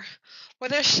for the year.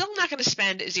 Well, they're still not going to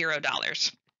spend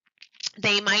 $0.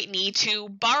 They might need to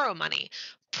borrow money,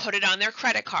 put it on their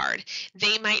credit card.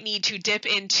 They might need to dip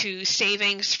into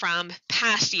savings from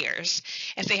past years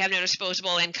if they have no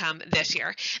disposable income this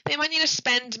year. They might need to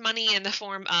spend money in the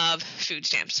form of food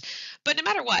stamps. But no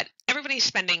matter what, everybody's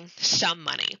spending some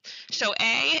money. So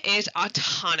A is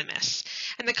autonomous.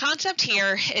 And the concept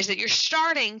here is that your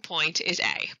starting point is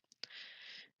A.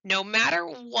 No matter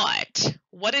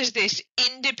what is this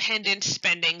independent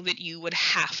spending that you would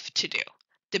have to do?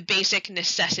 The basic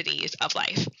necessities of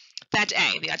life. That's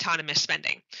A, the autonomous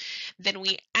spending. Then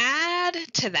we add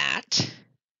to that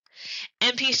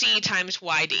MPC times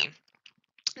YD.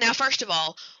 Now, first of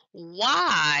all,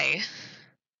 Y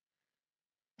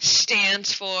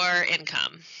stands for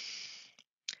income.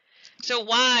 So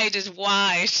why does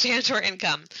Y stand for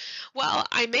income? Well,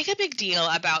 I make a big deal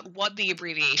about what the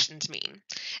abbreviations mean.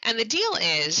 And the deal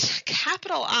is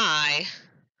capital I,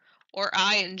 or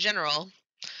I in general,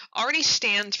 already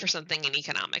stands for something in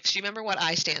economics. Do you remember what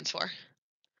I stands for?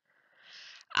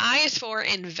 I is for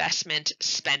investment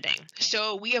spending.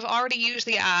 So we have already used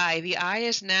the I. The I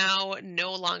is now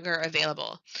no longer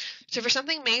available. So for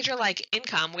something major like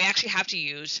income, we actually have to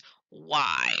use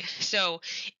Y. So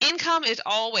income is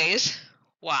always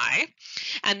Y.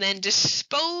 And then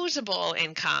disposable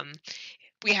income,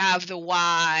 we have the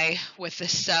Y with the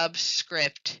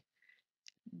subscript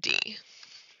D.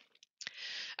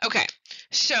 Okay,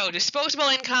 so disposable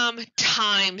income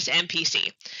times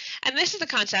MPC. And this is the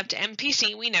concept.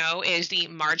 MPC, we know, is the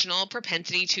marginal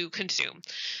propensity to consume.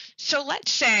 So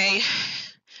let's say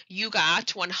you got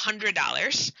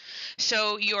 $100.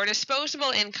 So your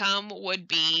disposable income would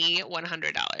be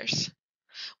 $100.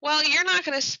 Well, you're not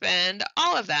going to spend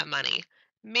all of that money.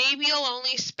 Maybe you'll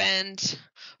only spend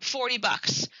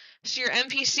 $40. So your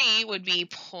MPC would be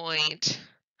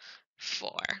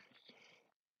 0.4.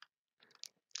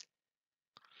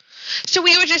 So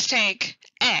we would just take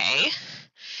A,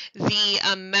 the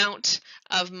amount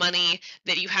of money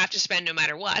that you have to spend no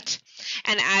matter what,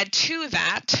 and add to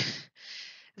that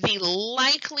the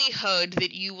likelihood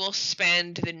that you will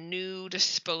spend the new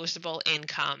disposable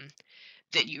income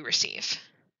that you receive.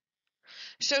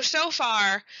 So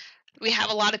far, we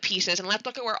have a lot of pieces, and let's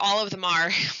look at where all of them are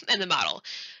in the model.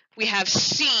 We have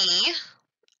C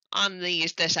on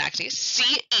this axis.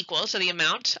 C equals, so the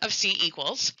amount of C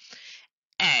equals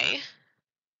A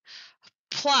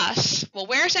plus, well,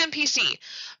 where's MPC?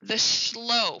 The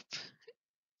slope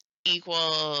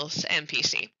equals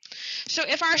MPC. So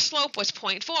if our slope was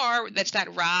 0.4, that's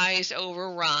that rise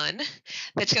over run,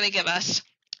 that's going to give us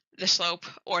the slope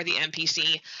or the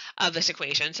MPC of this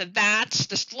equation. So that's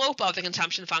the slope of the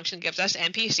consumption function gives us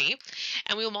MPC,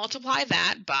 and we will multiply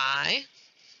that by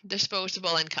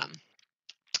disposable income.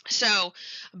 So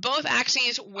both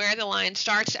axes where the line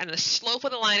starts and the slope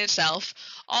of the line itself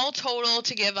all total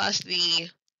to give us the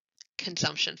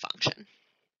consumption function.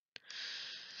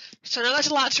 So now that's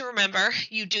a lot to remember.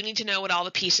 You do need to know what all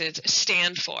the pieces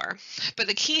stand for. But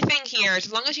the key thing here is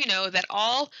as long as you know that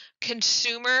all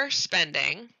consumer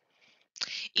spending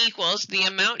equals the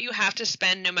amount you have to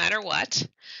spend no matter what,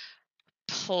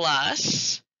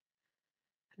 plus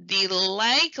the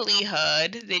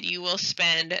likelihood that you will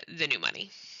spend the new money.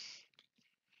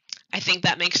 I think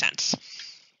that makes sense.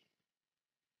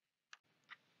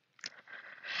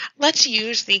 Let's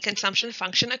use the consumption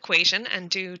function equation and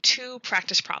do two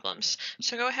practice problems.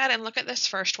 So go ahead and look at this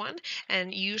first one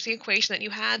and use the equation that you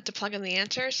had to plug in the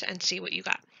answers and see what you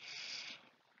got.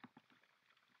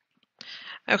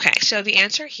 Okay, so the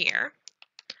answer here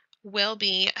will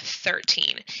be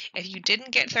 13. If you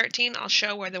didn't get 13, I'll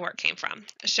show where the work came from.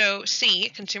 So C,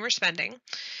 consumer spending.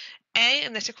 A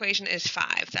in this equation is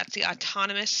 5. That's the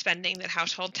autonomous spending that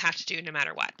households have to do no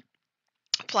matter what.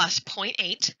 Plus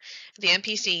 0.8, the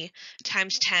MPC,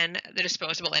 times 10, the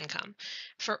disposable income.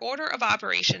 For order of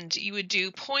operations, you would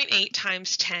do 0.8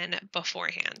 times 10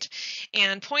 beforehand.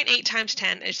 And 0.8 times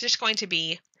 10 is just going to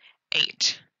be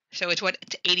 8. So it's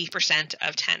 80%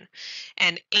 of 10.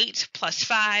 And 8 plus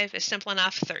 5 is simple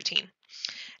enough, 13.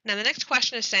 Now the next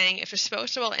question is saying if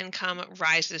disposable income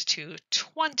rises to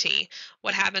 20,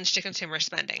 what happens to consumer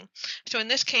spending? So in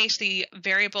this case, the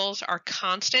variables are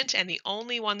constant and the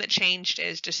only one that changed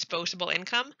is disposable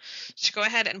income. So go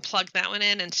ahead and plug that one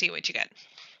in and see what you get.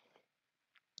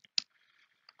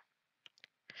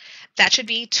 That should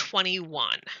be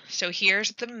 21. So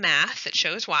here's the math that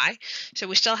shows why. So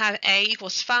we still have A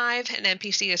equals 5 and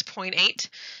MPC is 0.8.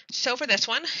 So for this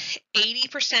one,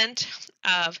 80%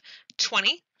 of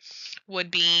 20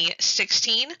 would be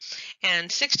 16,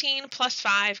 and 16 plus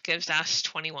 5 gives us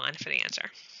 21 for the answer.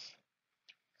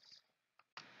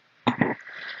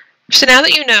 So now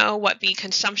that you know what the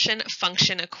consumption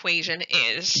function equation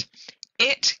is,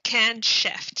 it can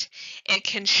shift. It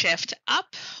can shift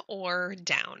up or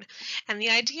down. And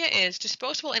the idea is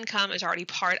disposable income is already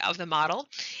part of the model.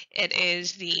 It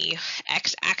is the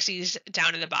x-axis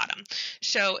down in the bottom.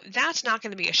 So that's not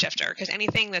going to be a shifter because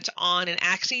anything that's on an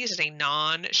axis is a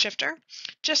non-shifter,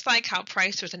 just like how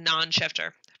price was a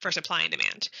non-shifter for supply and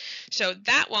demand. So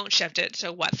that won't shift it,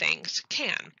 so what things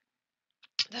can?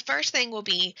 The first thing will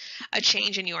be a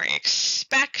change in your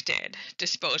expected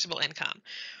disposable income.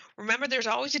 Remember, there's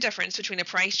always a difference between a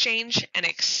price change and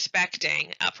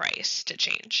expecting a price to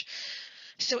change.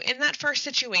 So in that first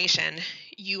situation,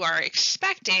 you are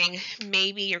expecting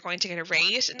maybe you're going to get a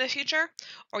raise in the future,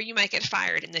 or you might get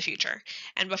fired in the future.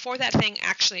 And before that thing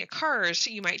actually occurs,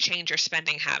 you might change your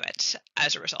spending habits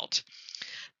as a result.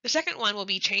 The second one will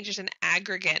be changes in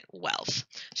aggregate wealth.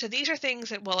 So these are things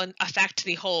that will affect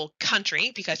the whole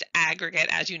country because aggregate,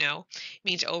 as you know,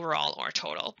 means overall or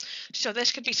total. So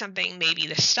this could be something, maybe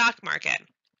the stock market,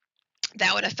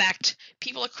 that would affect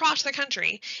people across the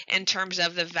country in terms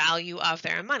of the value of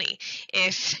their money.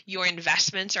 If your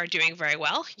investments are doing very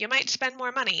well, you might spend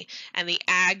more money and the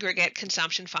aggregate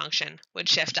consumption function would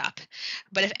shift up.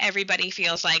 But if everybody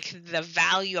feels like the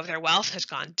value of their wealth has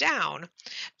gone down,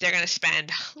 they're going to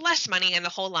spend less money and the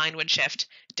whole line would shift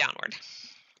downward.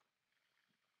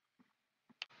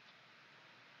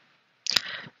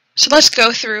 So let's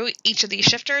go through each of these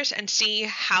shifters and see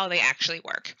how they actually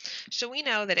work. So we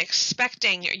know that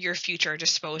expecting your future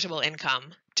disposable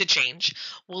income to change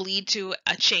will lead to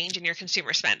a change in your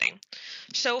consumer spending.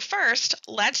 So first,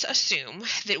 let's assume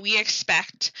that we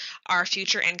expect our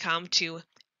future income to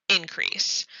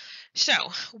increase. So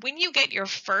when you get your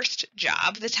first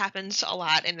job, this happens a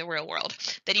lot in the real world,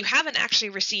 that you haven't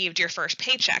actually received your first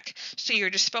paycheck, so your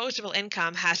disposable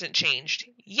income hasn't changed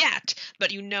yet,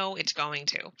 but you know it's going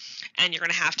to. And you're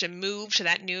going to have to move to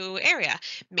that new area,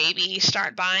 maybe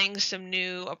start buying some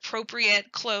new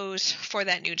appropriate clothes for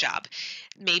that new job,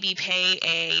 maybe pay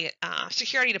a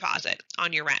security deposit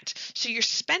on your rent. So your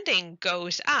spending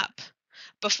goes up,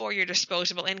 before your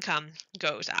disposable income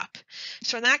goes up.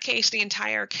 So in that case, the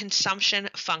entire consumption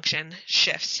function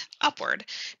shifts upward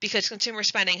because consumer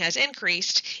spending has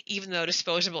increased even though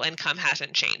disposable income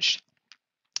hasn't changed.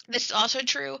 This is also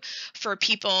true for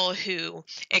people who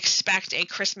expect a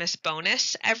Christmas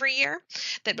bonus every year,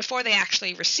 that before they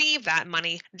actually receive that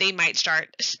money, they might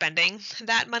start spending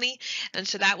that money. And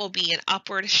so that will be an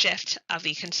upward shift of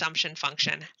the consumption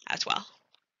function as well.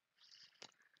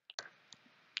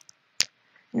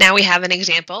 Now we have an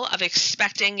example of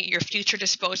expecting your future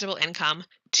disposable income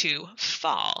to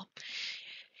fall.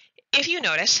 If you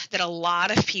notice that a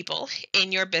lot of people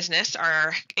in your business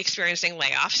are experiencing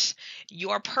layoffs,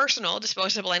 your personal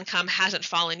disposable income hasn't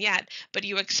fallen yet, but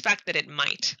you expect that it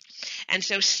might. And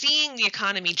so seeing the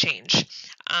economy change,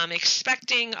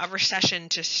 expecting a recession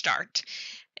to start,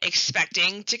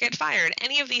 expecting to get fired,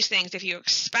 any of these things, if you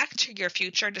expect your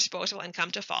future disposable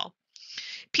income to fall,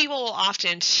 people will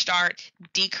often start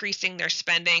decreasing their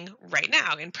spending right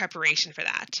now in preparation for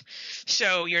that.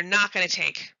 So you're not going to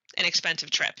take an expensive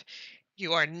trip.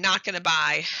 You are not going to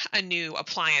buy a new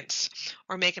appliance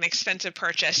or make an expensive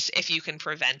purchase if you can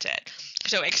prevent it.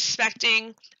 So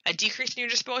expecting a decrease in your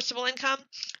disposable income,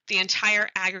 the entire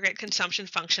aggregate consumption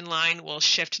function line will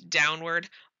shift downward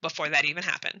before that even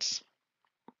happens.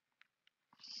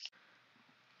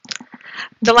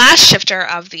 The last shifter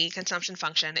of the consumption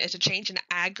function is a change in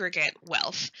aggregate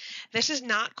wealth. This is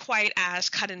not quite as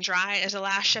cut and dry as the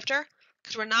last shifter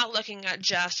because we're not looking at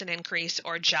just an increase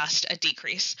or just a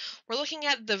decrease. We're looking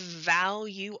at the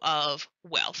value of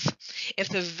wealth. If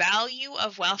the value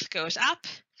of wealth goes up,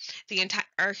 the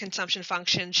entire consumption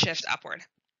function shifts upward.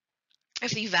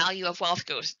 If the value of wealth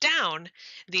goes down,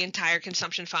 the entire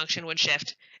consumption function would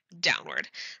shift downward.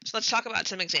 So let's talk about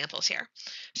some examples here.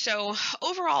 So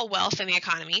overall wealth in the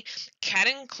economy can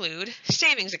include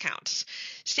savings accounts.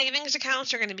 Savings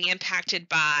accounts are going to be impacted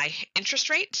by interest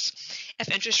rates.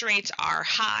 If interest rates are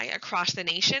high across the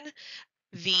nation,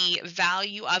 the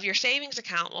value of your savings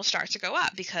account will start to go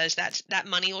up because that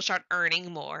money will start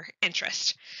earning more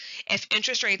interest. If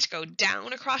interest rates go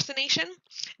down across the nation,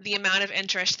 the amount of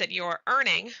interest that you're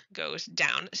earning goes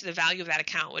down, so the value of that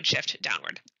account would shift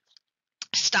downward.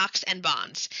 Stocks and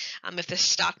bonds. If the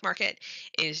stock market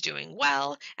is doing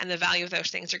well and the value of those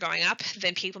things are going up,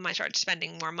 then people might start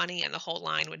spending more money and the whole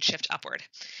line would shift upward.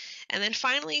 And then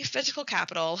finally, physical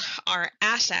capital are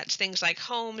assets, things like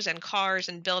homes and cars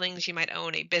and buildings. You might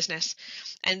own a business.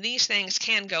 And these things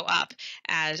can go up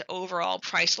as overall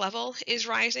price level is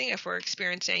rising. If we're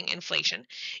experiencing inflation,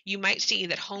 you might see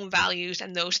that home values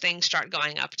and those things start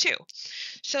going up too.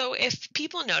 So if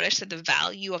people notice that the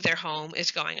value of their home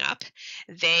is going up,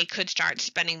 they could start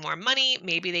spending more money.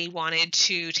 Maybe they wanted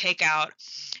to take out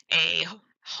a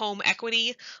home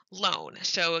equity loan,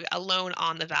 so a loan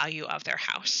on the value of their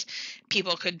house.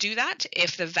 People could do that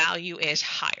if the value is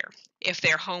higher. If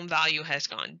their home value has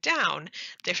gone down,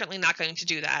 they're certainly not going to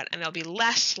do that, and they'll be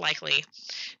less likely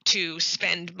to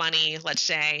spend money, let's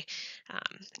say,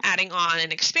 adding on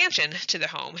an expansion to the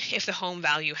home if the home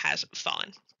value has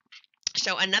fallen.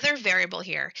 So another variable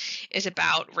here is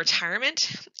about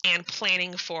retirement and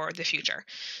planning for the future.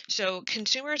 So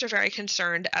consumers are very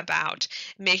concerned about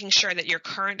making sure that your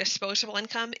current disposable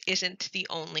income isn't the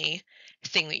only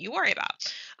thing that you worry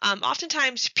about.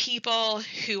 Oftentimes people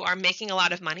who are making a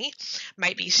lot of money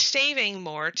might be saving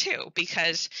more too,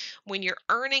 because when you're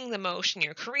earning the most in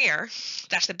your career,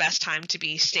 that's the best time to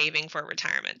be saving for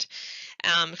retirement.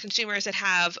 Consumers that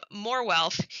have more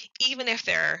wealth, even if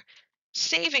they're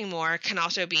saving more, can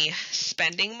also be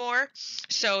spending more.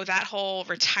 So that whole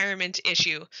retirement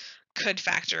issue could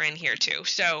factor in here too.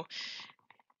 So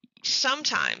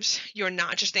sometimes you're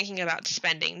not just thinking about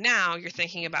spending now, you're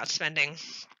thinking about spending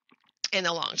in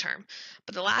the long term.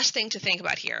 But the last thing to think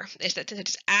about here is that since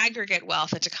it's aggregate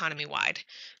wealth, it's economy wide.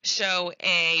 So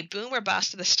a boom or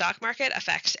bust of the stock market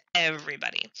affects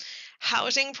everybody.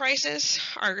 Housing prices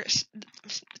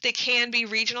they can be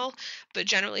regional, but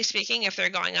generally speaking, if they're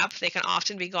going up, they can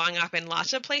often be going up in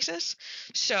lots of places.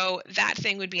 So that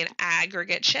thing would be an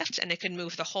aggregate shift, and it could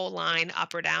move the whole line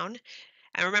up or down.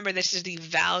 And remember, this is the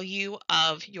value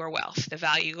of your wealth. The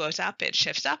value goes up, it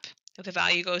shifts up. If the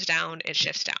value goes down, it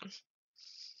shifts down.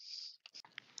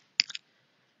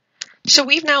 So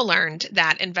we've now learned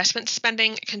that investment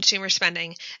spending, consumer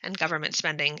spending, and government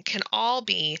spending can all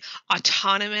be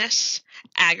autonomous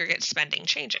aggregate spending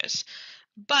changes.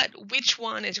 But which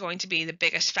one is going to be the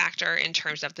biggest factor in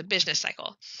terms of the business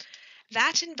cycle?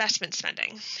 That's investment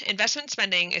spending. Investment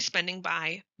spending is spending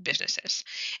by businesses,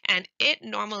 and it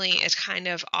normally is kind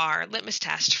of our litmus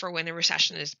test for when a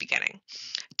recession is beginning.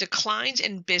 Declines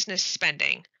in business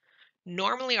spending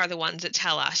normally are the ones that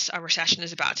tell us a recession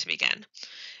is about to begin,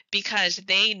 because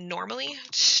they normally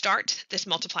start this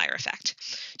multiplier effect.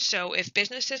 So if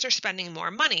businesses are spending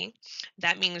more money,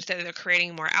 that means that they're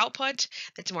creating more output,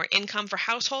 that's more income for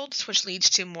households, which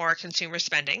leads to more consumer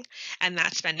spending, and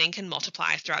that spending can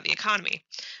multiply throughout the economy.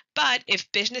 But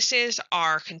if businesses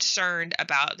are concerned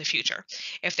about the future,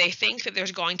 if they think that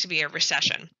there's going to be a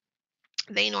recession,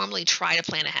 they normally try to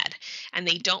plan ahead, and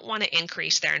they don't want to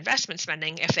increase their investment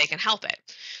spending if they can help it.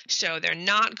 So they're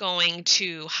not going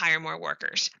to hire more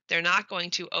workers. They're not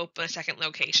going to open a second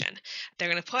location. They're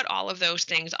going to put all of those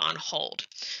things on hold.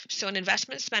 So when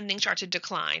investment spending starts to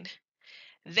decline,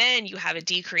 then you have a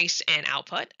decrease in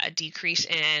output, a decrease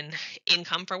in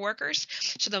income for workers.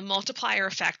 So the multiplier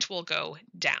effect will go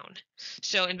down.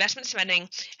 So investment spending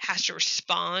has to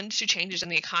respond to changes in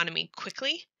the economy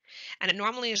quickly, and it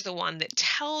normally is the one that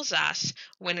tells us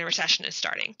when a recession is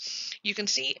starting. You can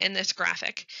see in this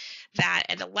graphic that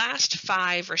in the last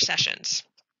 5 recessions,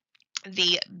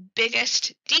 the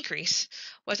biggest decrease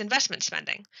was investment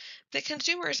spending. The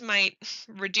consumers might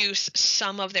reduce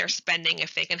some of their spending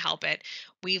if they can help it.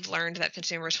 We've learned that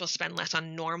consumers will spend less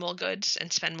on normal goods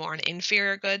and spend more on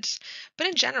inferior goods. But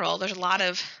in general, there's a lot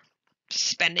of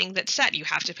spending that's set. You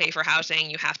have to pay for housing,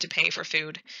 you have to pay for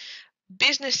food.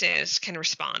 Businesses can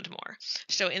respond more.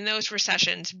 So in those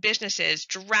recessions, businesses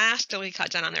drastically cut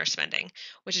down on their spending,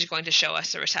 which is going to show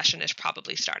us the recession is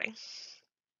probably starting.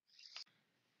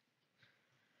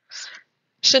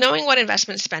 So knowing what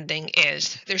investment spending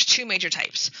is, there's 2 major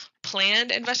types: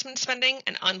 planned investment spending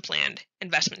and unplanned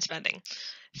investment spending.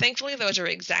 Thankfully, those are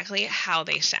exactly how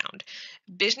they sound.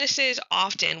 Businesses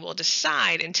often will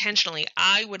decide intentionally,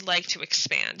 I would like to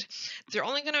expand. They're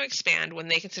only going to expand when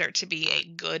they consider it to be a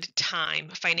good time,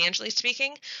 financially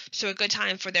speaking, so a good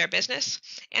time for their business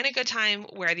and a good time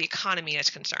where the economy is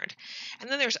concerned. And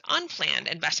then there's unplanned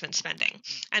investment spending,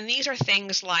 and these are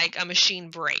things like a machine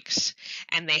breaks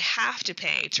and they have to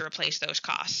pay to replace those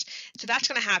costs. So that's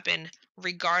going to happen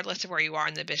regardless of where you are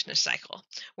in the business cycle.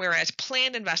 Whereas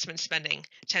planned investment spending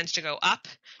tends to go up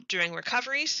during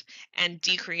recoveries and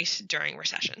decrease during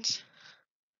recessions.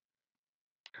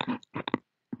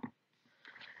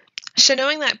 So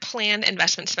knowing that planned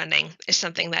investment spending is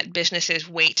something that businesses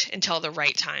wait until the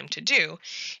right time to do,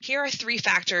 here are 3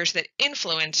 factors that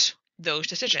influence those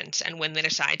decisions and when they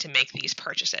decide to make these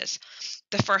purchases.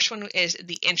 The first one is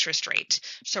the interest rate.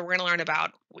 So we're going to learn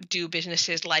about, do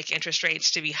businesses like interest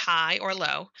rates to be high or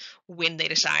low when they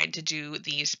decide to do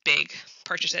these big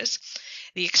purchases.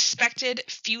 The expected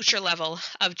future level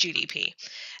of GDP.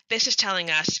 This is telling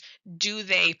us, do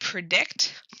they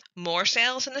predict more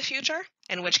sales in the future,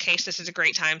 in which case this is a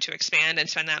great time to expand and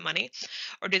spend that money,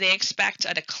 or do they expect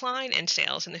a decline in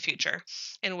sales in the future,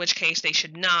 in which case they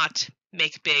should not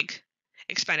make big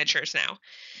expenditures now.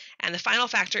 And the final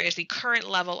factor is the current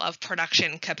level of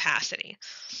production capacity.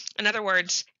 In other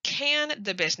words, can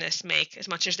the business make as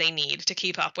much as they need to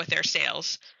keep up with their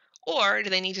sales, or do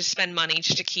they need to spend money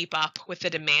just to keep up with the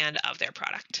demand of their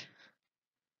product?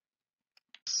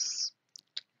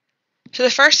 So the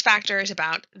first factor is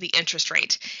about the interest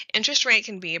rate. Interest rate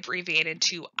can be abbreviated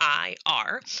to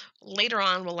IR. Later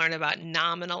on, we'll learn about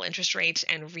nominal interest rates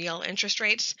and real interest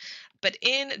rates. But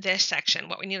in this section,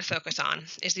 what we need to focus on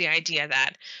is the idea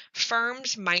that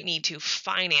firms might need to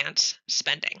finance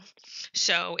spending.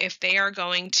 So if they are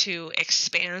going to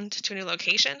expand to a new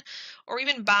location, or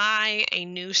even buy a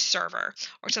new server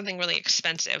or something really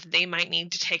expensive, they might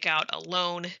need to take out a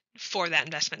loan for that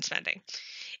investment spending.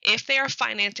 If they are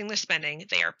financing the spending,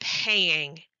 they are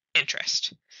paying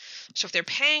interest. So if they're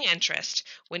paying interest,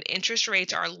 when interest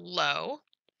rates are low,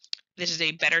 this is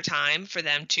a better time for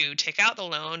them to take out the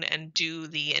loan and do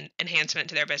the enhancement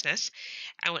to their business.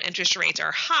 And when interest rates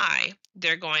are high,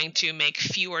 they're going to make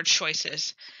fewer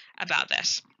choices about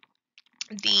this.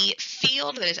 The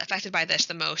field that is affected by this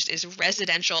the most is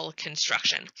residential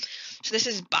construction. So this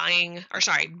is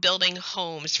building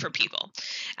homes for people.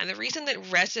 And the reason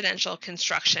that residential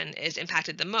construction is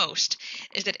impacted the most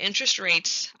is that interest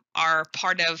rates are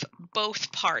part of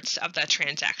both parts of the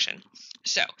transaction.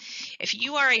 So if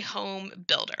you are a home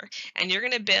builder and you're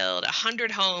going to build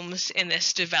 100 homes in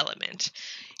this development,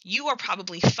 you are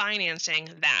probably financing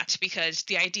that, because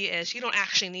the idea is you don't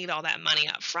actually need all that money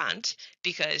up front,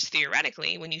 because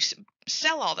theoretically when you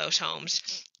sell all those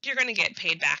homes, you're going to get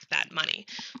paid back that money.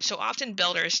 So often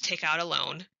builders take out a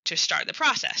loan to start the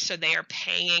process, so they are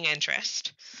paying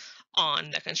interest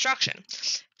on the construction.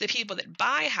 The people that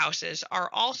buy houses are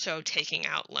also taking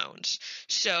out loans,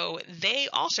 so they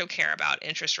also care about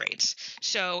interest rates.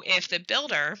 So if the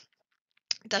builder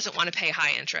doesn't want to pay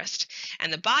high interest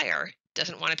and the buyer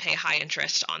doesn't want to pay high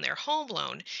interest on their home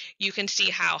loan, you can see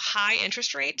how high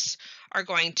interest rates are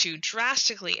going to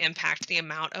drastically impact the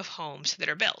amount of homes that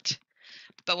are built.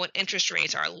 But when interest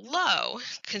rates are low,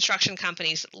 construction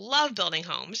companies love building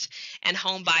homes, and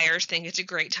home buyers think it's a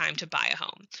great time to buy a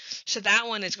home. So that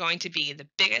one is going to be the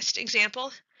biggest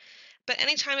example. But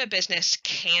anytime a business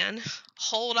can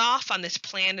hold off on this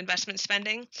planned investment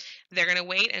spending, they're going to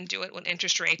wait and do it when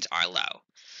interest rates are low.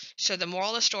 So the moral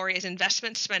of the story is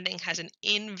investment spending has an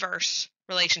inverse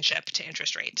relationship to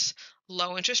interest rates.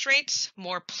 Low interest rates,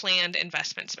 more planned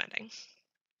investment spending.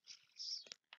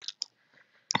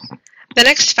 The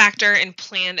next factor in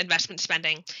planned investment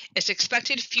spending is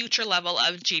expected future level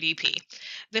of GDP.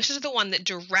 This is the one that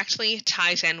directly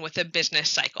ties in with the business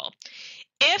cycle.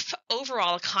 If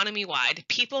overall economy-wide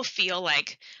people feel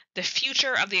like the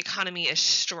future of the economy is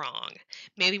strong,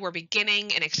 maybe we're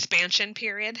beginning an expansion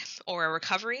period or a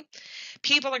recovery,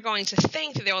 people are going to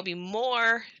think that there will be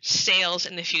more sales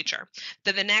in the future,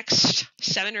 that the next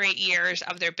 7 or 8 years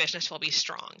of their business will be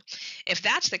strong. If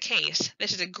that's the case,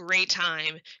 this is a great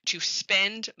time to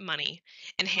spend money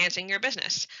enhancing your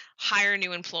business, hire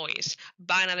new employees,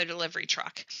 buy another delivery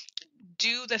truck,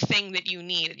 do the thing that you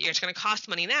need. It's going to cost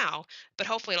money now, but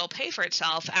hopefully it'll pay for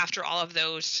itself after all of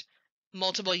those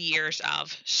multiple years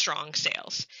of strong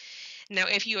sales. Now,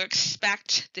 if you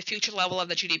expect the future level of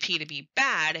the GDP to be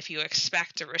bad, if you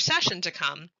expect a recession to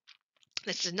come,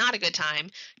 this is not a good time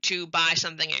to buy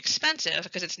something expensive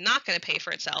because it's not going to pay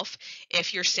for itself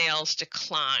if your sales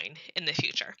decline in the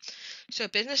future. So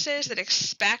businesses that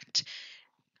expect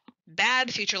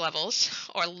bad future levels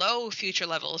or low future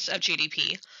levels of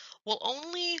GDP will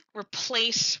only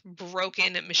replace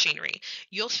broken machinery.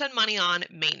 You'll spend money on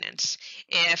maintenance.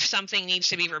 If something needs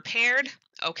to be repaired,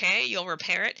 okay, you'll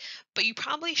repair it, but you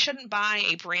probably shouldn't buy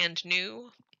a brand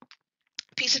new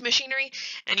piece of machinery,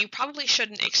 and you probably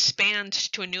shouldn't expand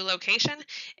to a new location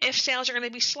if sales are going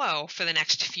to be slow for the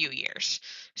next few years.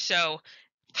 So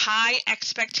high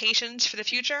expectations for the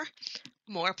future,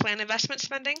 more planned investment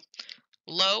spending.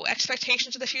 Low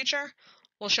expectations of the future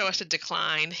will show us a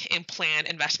decline in planned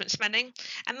investment spending,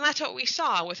 and that's what we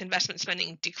saw with investment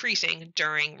spending decreasing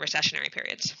during recessionary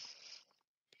periods.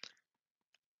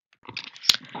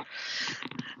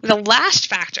 The last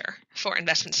factor for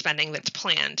investment spending that's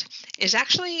planned is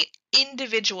actually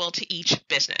individual to each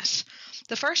business.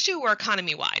 The first two were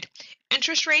economy-wide.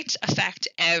 Interest rates affect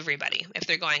everybody. If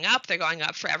they're going up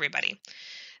for everybody.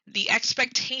 The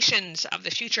expectations of the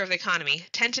future of the economy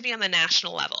tend to be on the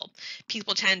national level.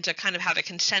 People tend to kind of have a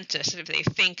consensus if they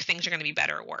think things are going to be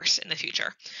better or worse in the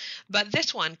future. But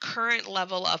this one, current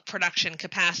level of production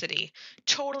capacity,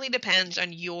 totally depends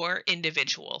on your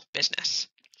individual business.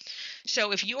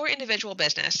 So if your individual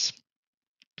business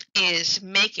is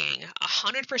making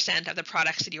 100% of the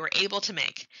products that you are able to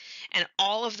make, and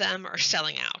all of them are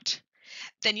selling out,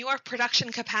 then your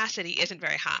production capacity isn't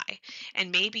very high,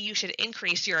 and maybe you should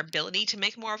increase your ability to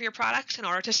make more of your products in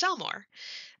order to sell more.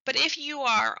 But if you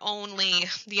are only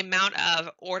the amount of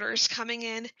orders coming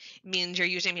in means you're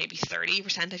using maybe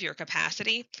 30% of your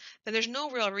capacity, then there's no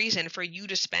real reason for you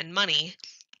to spend money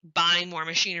buying more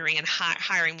machinery and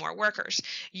hiring more workers.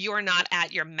 You're not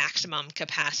at your maximum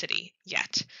capacity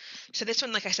yet. So this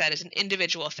one, like I said, is an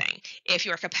individual thing. If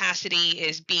your capacity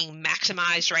is being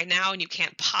maximized right now and you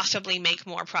can't possibly make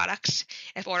more products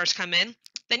if orders come in,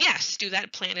 then yes, do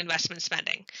that planned investment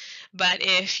spending. But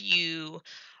if you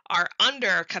are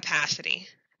under capacity,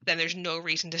 then there's no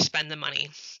reason to spend the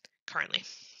money currently.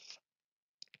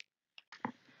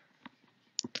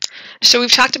 So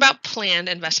we've talked about planned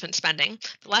investment spending.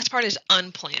 The last part is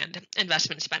unplanned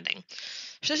investment spending.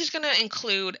 So this is going to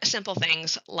include simple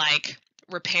things like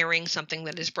repairing something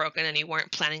that is broken and you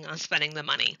weren't planning on spending the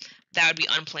money. That would be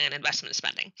unplanned investment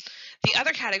spending. The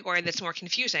other category that's more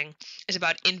confusing is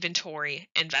about inventory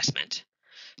investment.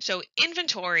 So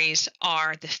inventories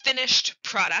are the finished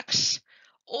products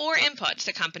or inputs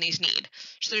that companies need.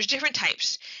 So there's different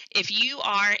types. If you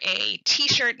are a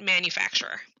t-shirt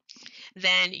manufacturer,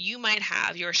 then you might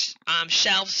have your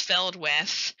shelves filled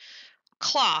with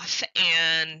cloth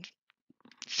and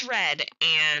thread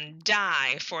and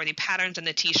dye for the patterns on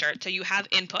the t-shirt. So you have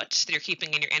inputs that you're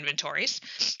keeping in your inventories,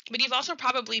 but you've also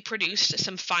probably produced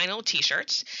some final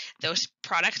t-shirts, those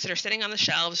products that are sitting on the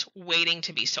shelves waiting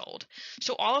to be sold.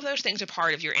 So all of those things are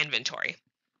part of your inventory.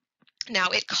 Now,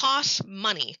 it costs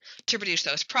money to produce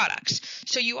those products,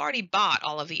 so you already bought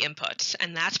all of the inputs,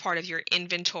 and that's part of your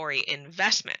inventory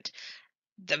investment,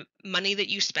 the money that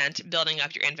you spent building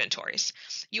up your inventories.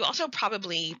 You also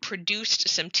probably produced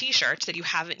some t-shirts that you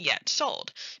haven't yet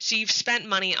sold, so you've spent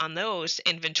money on those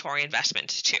inventory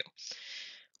investments too.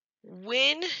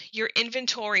 When your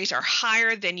inventories are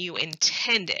higher than you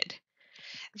intended,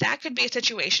 that could be a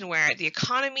situation where the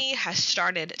economy has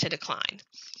started to decline.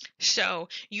 So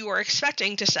you were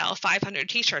expecting to sell 500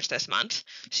 t-shirts this month,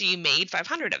 so you made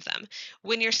 500 of them.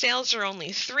 When your sales are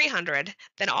only 300,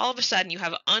 then all of a sudden you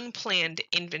have unplanned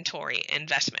inventory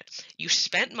investment. You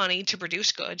spent money to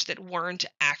produce goods that weren't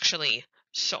actually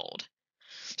sold.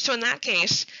 So in that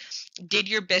case, did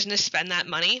your business spend that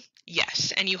money?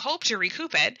 Yes, and you hope to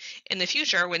recoup it in the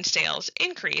future when sales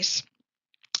increase.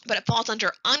 But it falls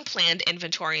under unplanned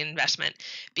inventory investment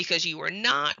because you were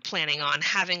not planning on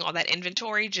having all that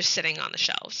inventory just sitting on the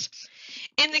shelves.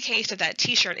 In the case of that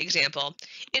t-shirt example,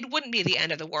 it wouldn't be the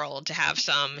end of the world to have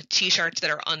some t-shirts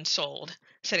that are unsold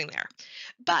sitting there.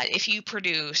 But if you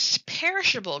produce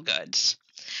perishable goods,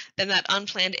 then that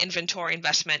unplanned inventory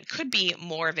investment could be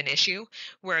more of an issue,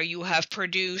 where you have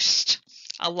produced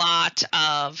a lot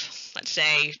of, let's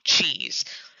say, cheese,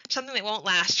 something that won't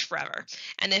last forever.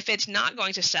 And if it's not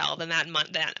going to sell, then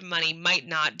that money might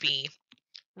not be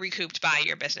recouped by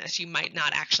your business. You might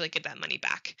not actually get that money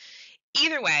back.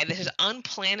 Either way, this is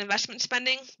unplanned investment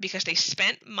spending because they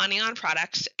spent money on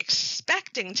products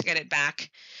expecting to get it back,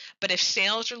 but if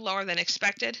sales are lower than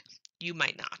expected, you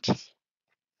might not.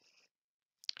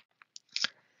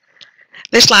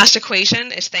 This last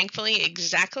equation is thankfully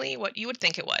exactly what you would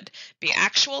think it would. The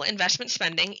actual investment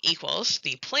spending equals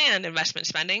the planned investment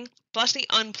spending plus the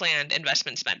unplanned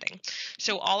investment spending.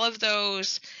 So all of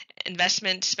those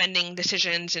investment spending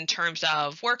decisions in terms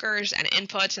of workers and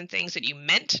inputs and things that you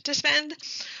meant to spend,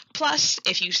 plus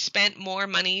if you spent more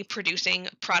money producing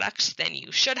products than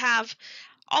you should have,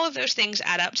 all of those things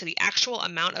add up to the actual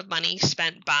amount of money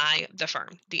spent by the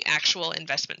firm, the actual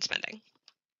investment spending.